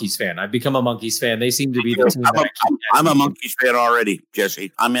 I'm a Monkeys fan. I've become a Monkeys fan. They seem to be the team. I'm a Monkeys fan already,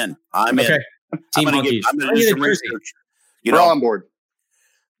 Jesse. I'm in. Okay. Team Monkeys. I'm going to do some research. We're all on board.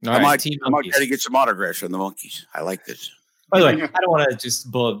 I might try to get some autographs from the Monkeys. I like this. By the way, I don't want to just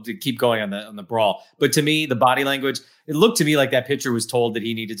keep going on the brawl, but to me, the body language, it looked to me like that pitcher was told that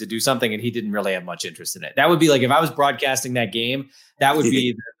he needed to do something and he didn't really have much interest in it. That would be like if I was broadcasting that game, that would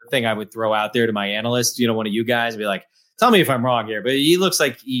be the thing I would throw out there to my analyst, one of you guys, and be like, tell me if I'm wrong here, but he looks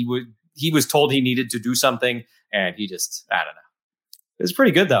like he was told he needed to do something and he just, I don't know. It's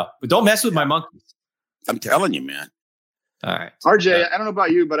pretty good though, but don't mess with my Monkeys. I'm telling you, man. All right. RJ, I don't know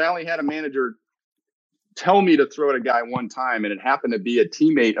about you, but I only had a manager tell me to throw at a guy one time, and it happened to be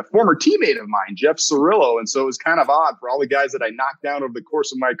a former teammate of mine, Jeff Cirillo. And so it was kind of odd for all the guys that I knocked down over the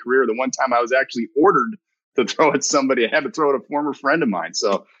course of my career. The one time I was actually ordered to throw at somebody, I had to throw at a former friend of mine.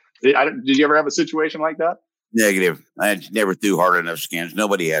 So did you ever have a situation like that? Negative. I never threw hard enough scans.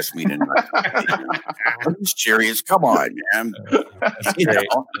 Nobody asked me to. I'm just serious. Come on, man.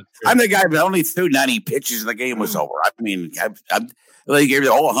 I'm the guy that only threw 90 pitches and the game was over. I mean, they gave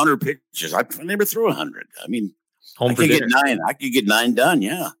you all 100 pitches. I never threw 100. I mean, I could get 9 done.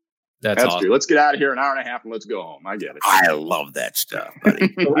 Yeah. That's awesome. True. Let's get out of here an hour and a half and let's go home. I get it. I love that stuff,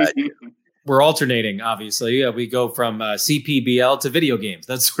 buddy. We're alternating, obviously. We go from CPBL to video games.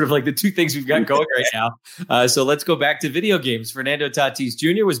 That's sort of like the two things we've got going right now. So let's go back to video games. Fernando Tatis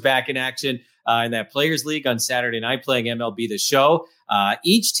Jr. was back in action in that Players League on Saturday night playing MLB The Show.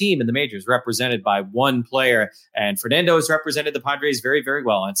 Each team in the majors represented by one player, and Fernando has represented the Padres very, very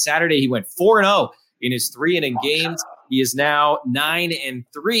well. On Saturday, he went 4-0 in his 3-inning games. He is now 9-3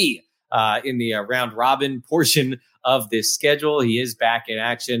 in the round robin portion of this schedule. He is back in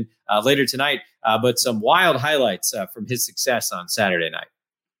action later tonight, but some wild highlights from his success on Saturday night.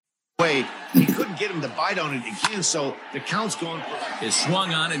 He couldn't get him to bite on it again, so the count's going for is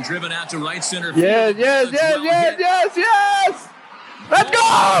swung on and driven out to right center field. Yes. Let's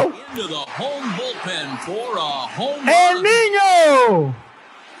go! Into the home bullpen for a home run.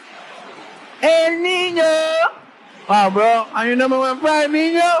 El Niño! Wow, bro. I'm your number one fan,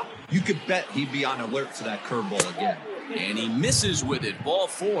 Niño. You could bet he'd be on alert for that curveball again. And he misses with it. Ball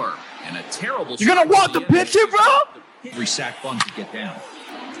 4. And a terrible You're going to walk the pitch here, bro? Every sack bunt to get down.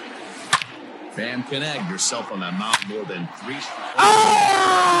 Van Connect yourself on that mound more than 3.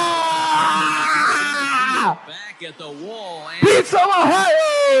 Back at the wall. Pizza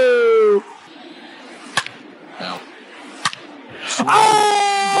Ohio! Now.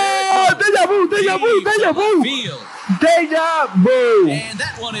 Deja vu! And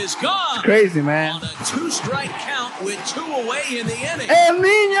that one is gone. It's crazy, man. On a 2-strike count with 2 away in the inning. El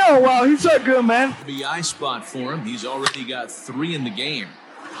Niño! Wow, he's so good, man. BI spot for him. He's already got 3 in the game.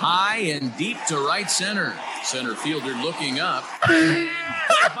 High and deep to right center. Center fielder looking up.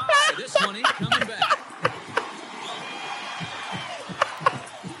 This one ain't coming back.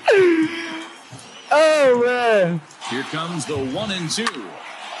 Oh, man. Here comes the 1-2.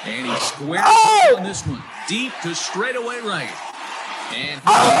 And he squares on this one. Deep to straightaway right. And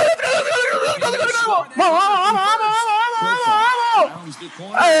rounds the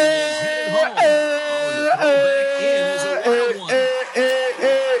corner and is headed home. The throwback in is a wild one.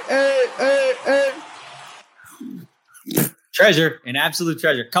 Treasure, an absolute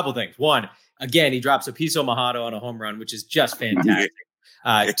treasure. Couple things. One, again, he drops a Piso Mojado on a home run, which is just fantastic.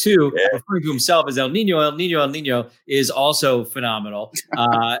 2, referring to himself as El Niño is also phenomenal.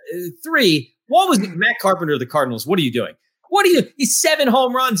 3, what was Matt Carpenter of the Cardinals? What are you doing? He's 7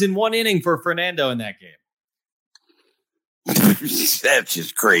 home runs in 1 inning for Fernando in that game. That's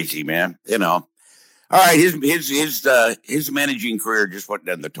just crazy, man. You know. All right, his managing career just went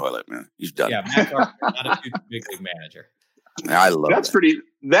down the toilet, man. He's done. Yeah, Matt Carpenter, not a big league manager. I love that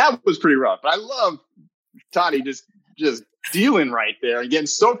was pretty rough. But I love Toddy just dealing right there and getting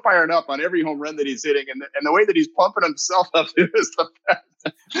so fired up on every home run that he's hitting, and the way that he's pumping himself up is the best.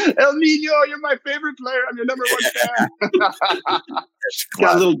 El Nino, you're my favorite player. I'm your number 1 fan.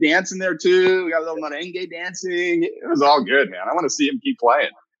 Got a little dance in there too. We got a little merengue dancing. It was all good, man. I want to see him keep playing.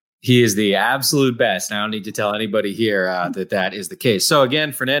 He is the absolute best. I don't need to tell anybody here that is the case. So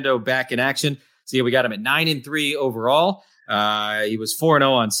again, Fernando back in action. See, we got him at 9-3 overall. He was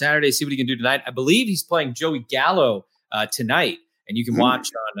 4-0 on Saturday. See what he can do tonight. I believe he's playing Joey Gallo tonight, and you can watch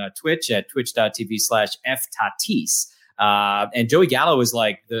on Twitch at twitch.tv/ftatis. And Joey Gallo is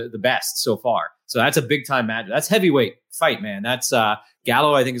like the best so far. So that's a big time match. That's heavyweight fight, man. That's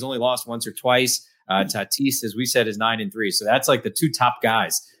Gallo, I think, has only lost once or twice. Tatis, as we said, is 9-3. So that's like the 2 top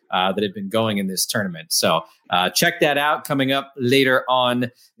guys that have been going in this tournament. So check that out coming up later on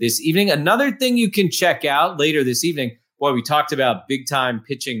this evening. Another thing you can check out later this evening. Boy, we talked about big time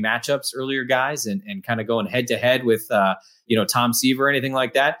pitching matchups earlier, guys, and kind of going head to head with, Tom Seaver or anything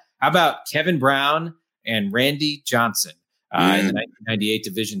like that. How about Kevin Brown and Randy Johnson in the 1998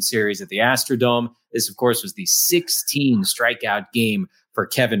 Division Series at the Astrodome? This, of course, was the 16 strikeout game for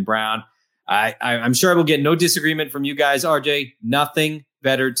Kevin Brown. I'm sure I will get no disagreement from you guys, RJ. Nothing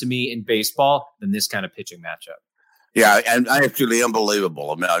better to me in baseball than this kind of pitching matchup. Yeah, and absolutely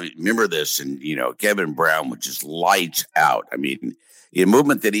unbelievable. I mean, I remember this, and Kevin Brown was just lights out. I mean, the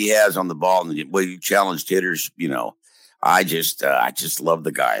movement that he has on the ball and the way he challenged hitters. I just love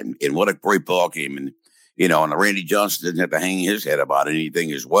the guy, and what a great ball game. And and Randy Johnson didn't have to hang his head about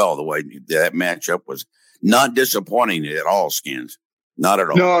anything as well. The way that matchup was not disappointing at all, Skins. Not at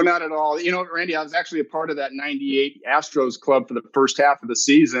all. No, not at all. Randy, I was actually a part of that 98 Astros club for the first half of the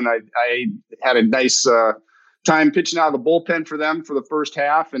season. I had a nice time pitching out of the bullpen for them for the first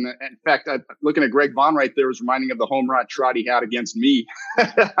half. And in fact, looking at Greg Vaughn right there was reminding of the home run trot he had against me.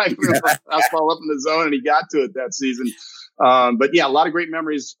 I remember fastball up in the zone and he got to it that season. But yeah, a lot of great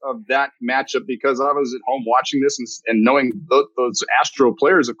memories of that matchup because I was at home watching this and knowing those Astro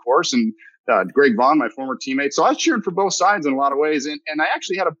players, of course, and Greg Vaughn, my former teammate. So I was cheering for both sides in a lot of ways. And I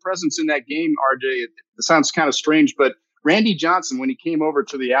actually had a presence in that game, RJ. It sounds kind of strange, but Randy Johnson, when he came over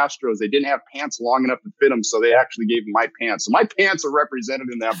to the Astros, they didn't have pants long enough to fit him. So they actually gave him my pants. So my pants are represented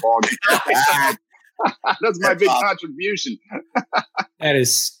in that ball game. That's my big contribution. That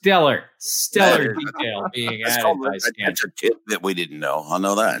is stellar detail being added by Stan. That's a tip that we didn't know. I'll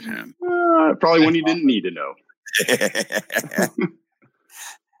know that. Probably one you didn't need to know.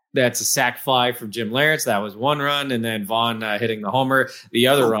 That's a sac fly from Jim Lawrence. That was one run. And then Vaughn hitting the homer. The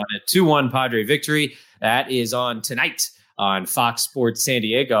other run, a 2-1 Padre victory. That is on tonight on Fox Sports San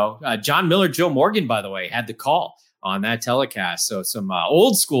Diego. John Miller, Joe Morgan, by the way, had the call on that telecast. So some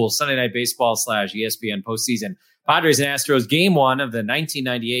old school Sunday Night Baseball / ESPN postseason. Padres and Astros game 1 of the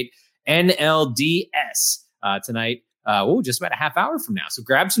 1998 NLDS tonight. Just about a half hour from now. So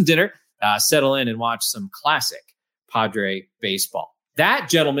grab some dinner, settle in, and watch some classic Padre baseball. That,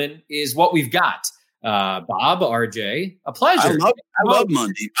 gentlemen, is what we've got. Bob, RJ, a pleasure. I love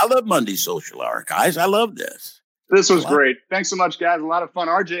Monday. I love Monday Social Hour, guys. I love this. This was great. Thanks so much, guys. A lot of fun.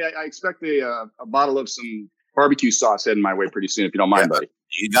 RJ, I expect a bottle of some barbecue sauce heading my way pretty soon, if you don't mind, buddy.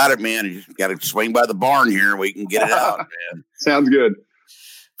 You got it, man. You just got to swing by the barn here. We can get it out, man. Sounds good.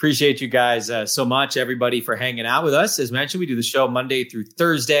 Appreciate you guys so much, everybody, for hanging out with us. As mentioned, we do the show Monday through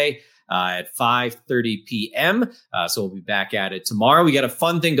Thursday at 5:30 p.m. So we'll be back at it tomorrow. We got a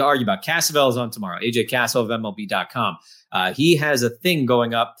fun thing to argue about. Casavell is on tomorrow. AJ Casavell of MLB.com. He has a thing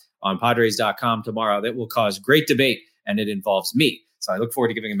going up on Padres.com tomorrow that will cause great debate, and it involves me. So I look forward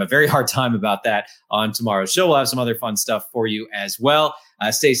to giving him a very hard time about that on tomorrow's show. We'll have some other fun stuff for you as well.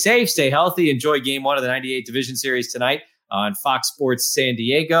 Stay safe, stay healthy. Enjoy game 1 of the 98 Division Series tonight on Fox Sports San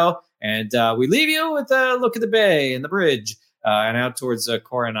Diego. And we leave you with a look at the bay and the bridge and out towards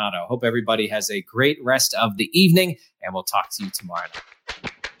Coronado. Hope everybody has a great rest of the evening, and we'll talk to you tomorrow night.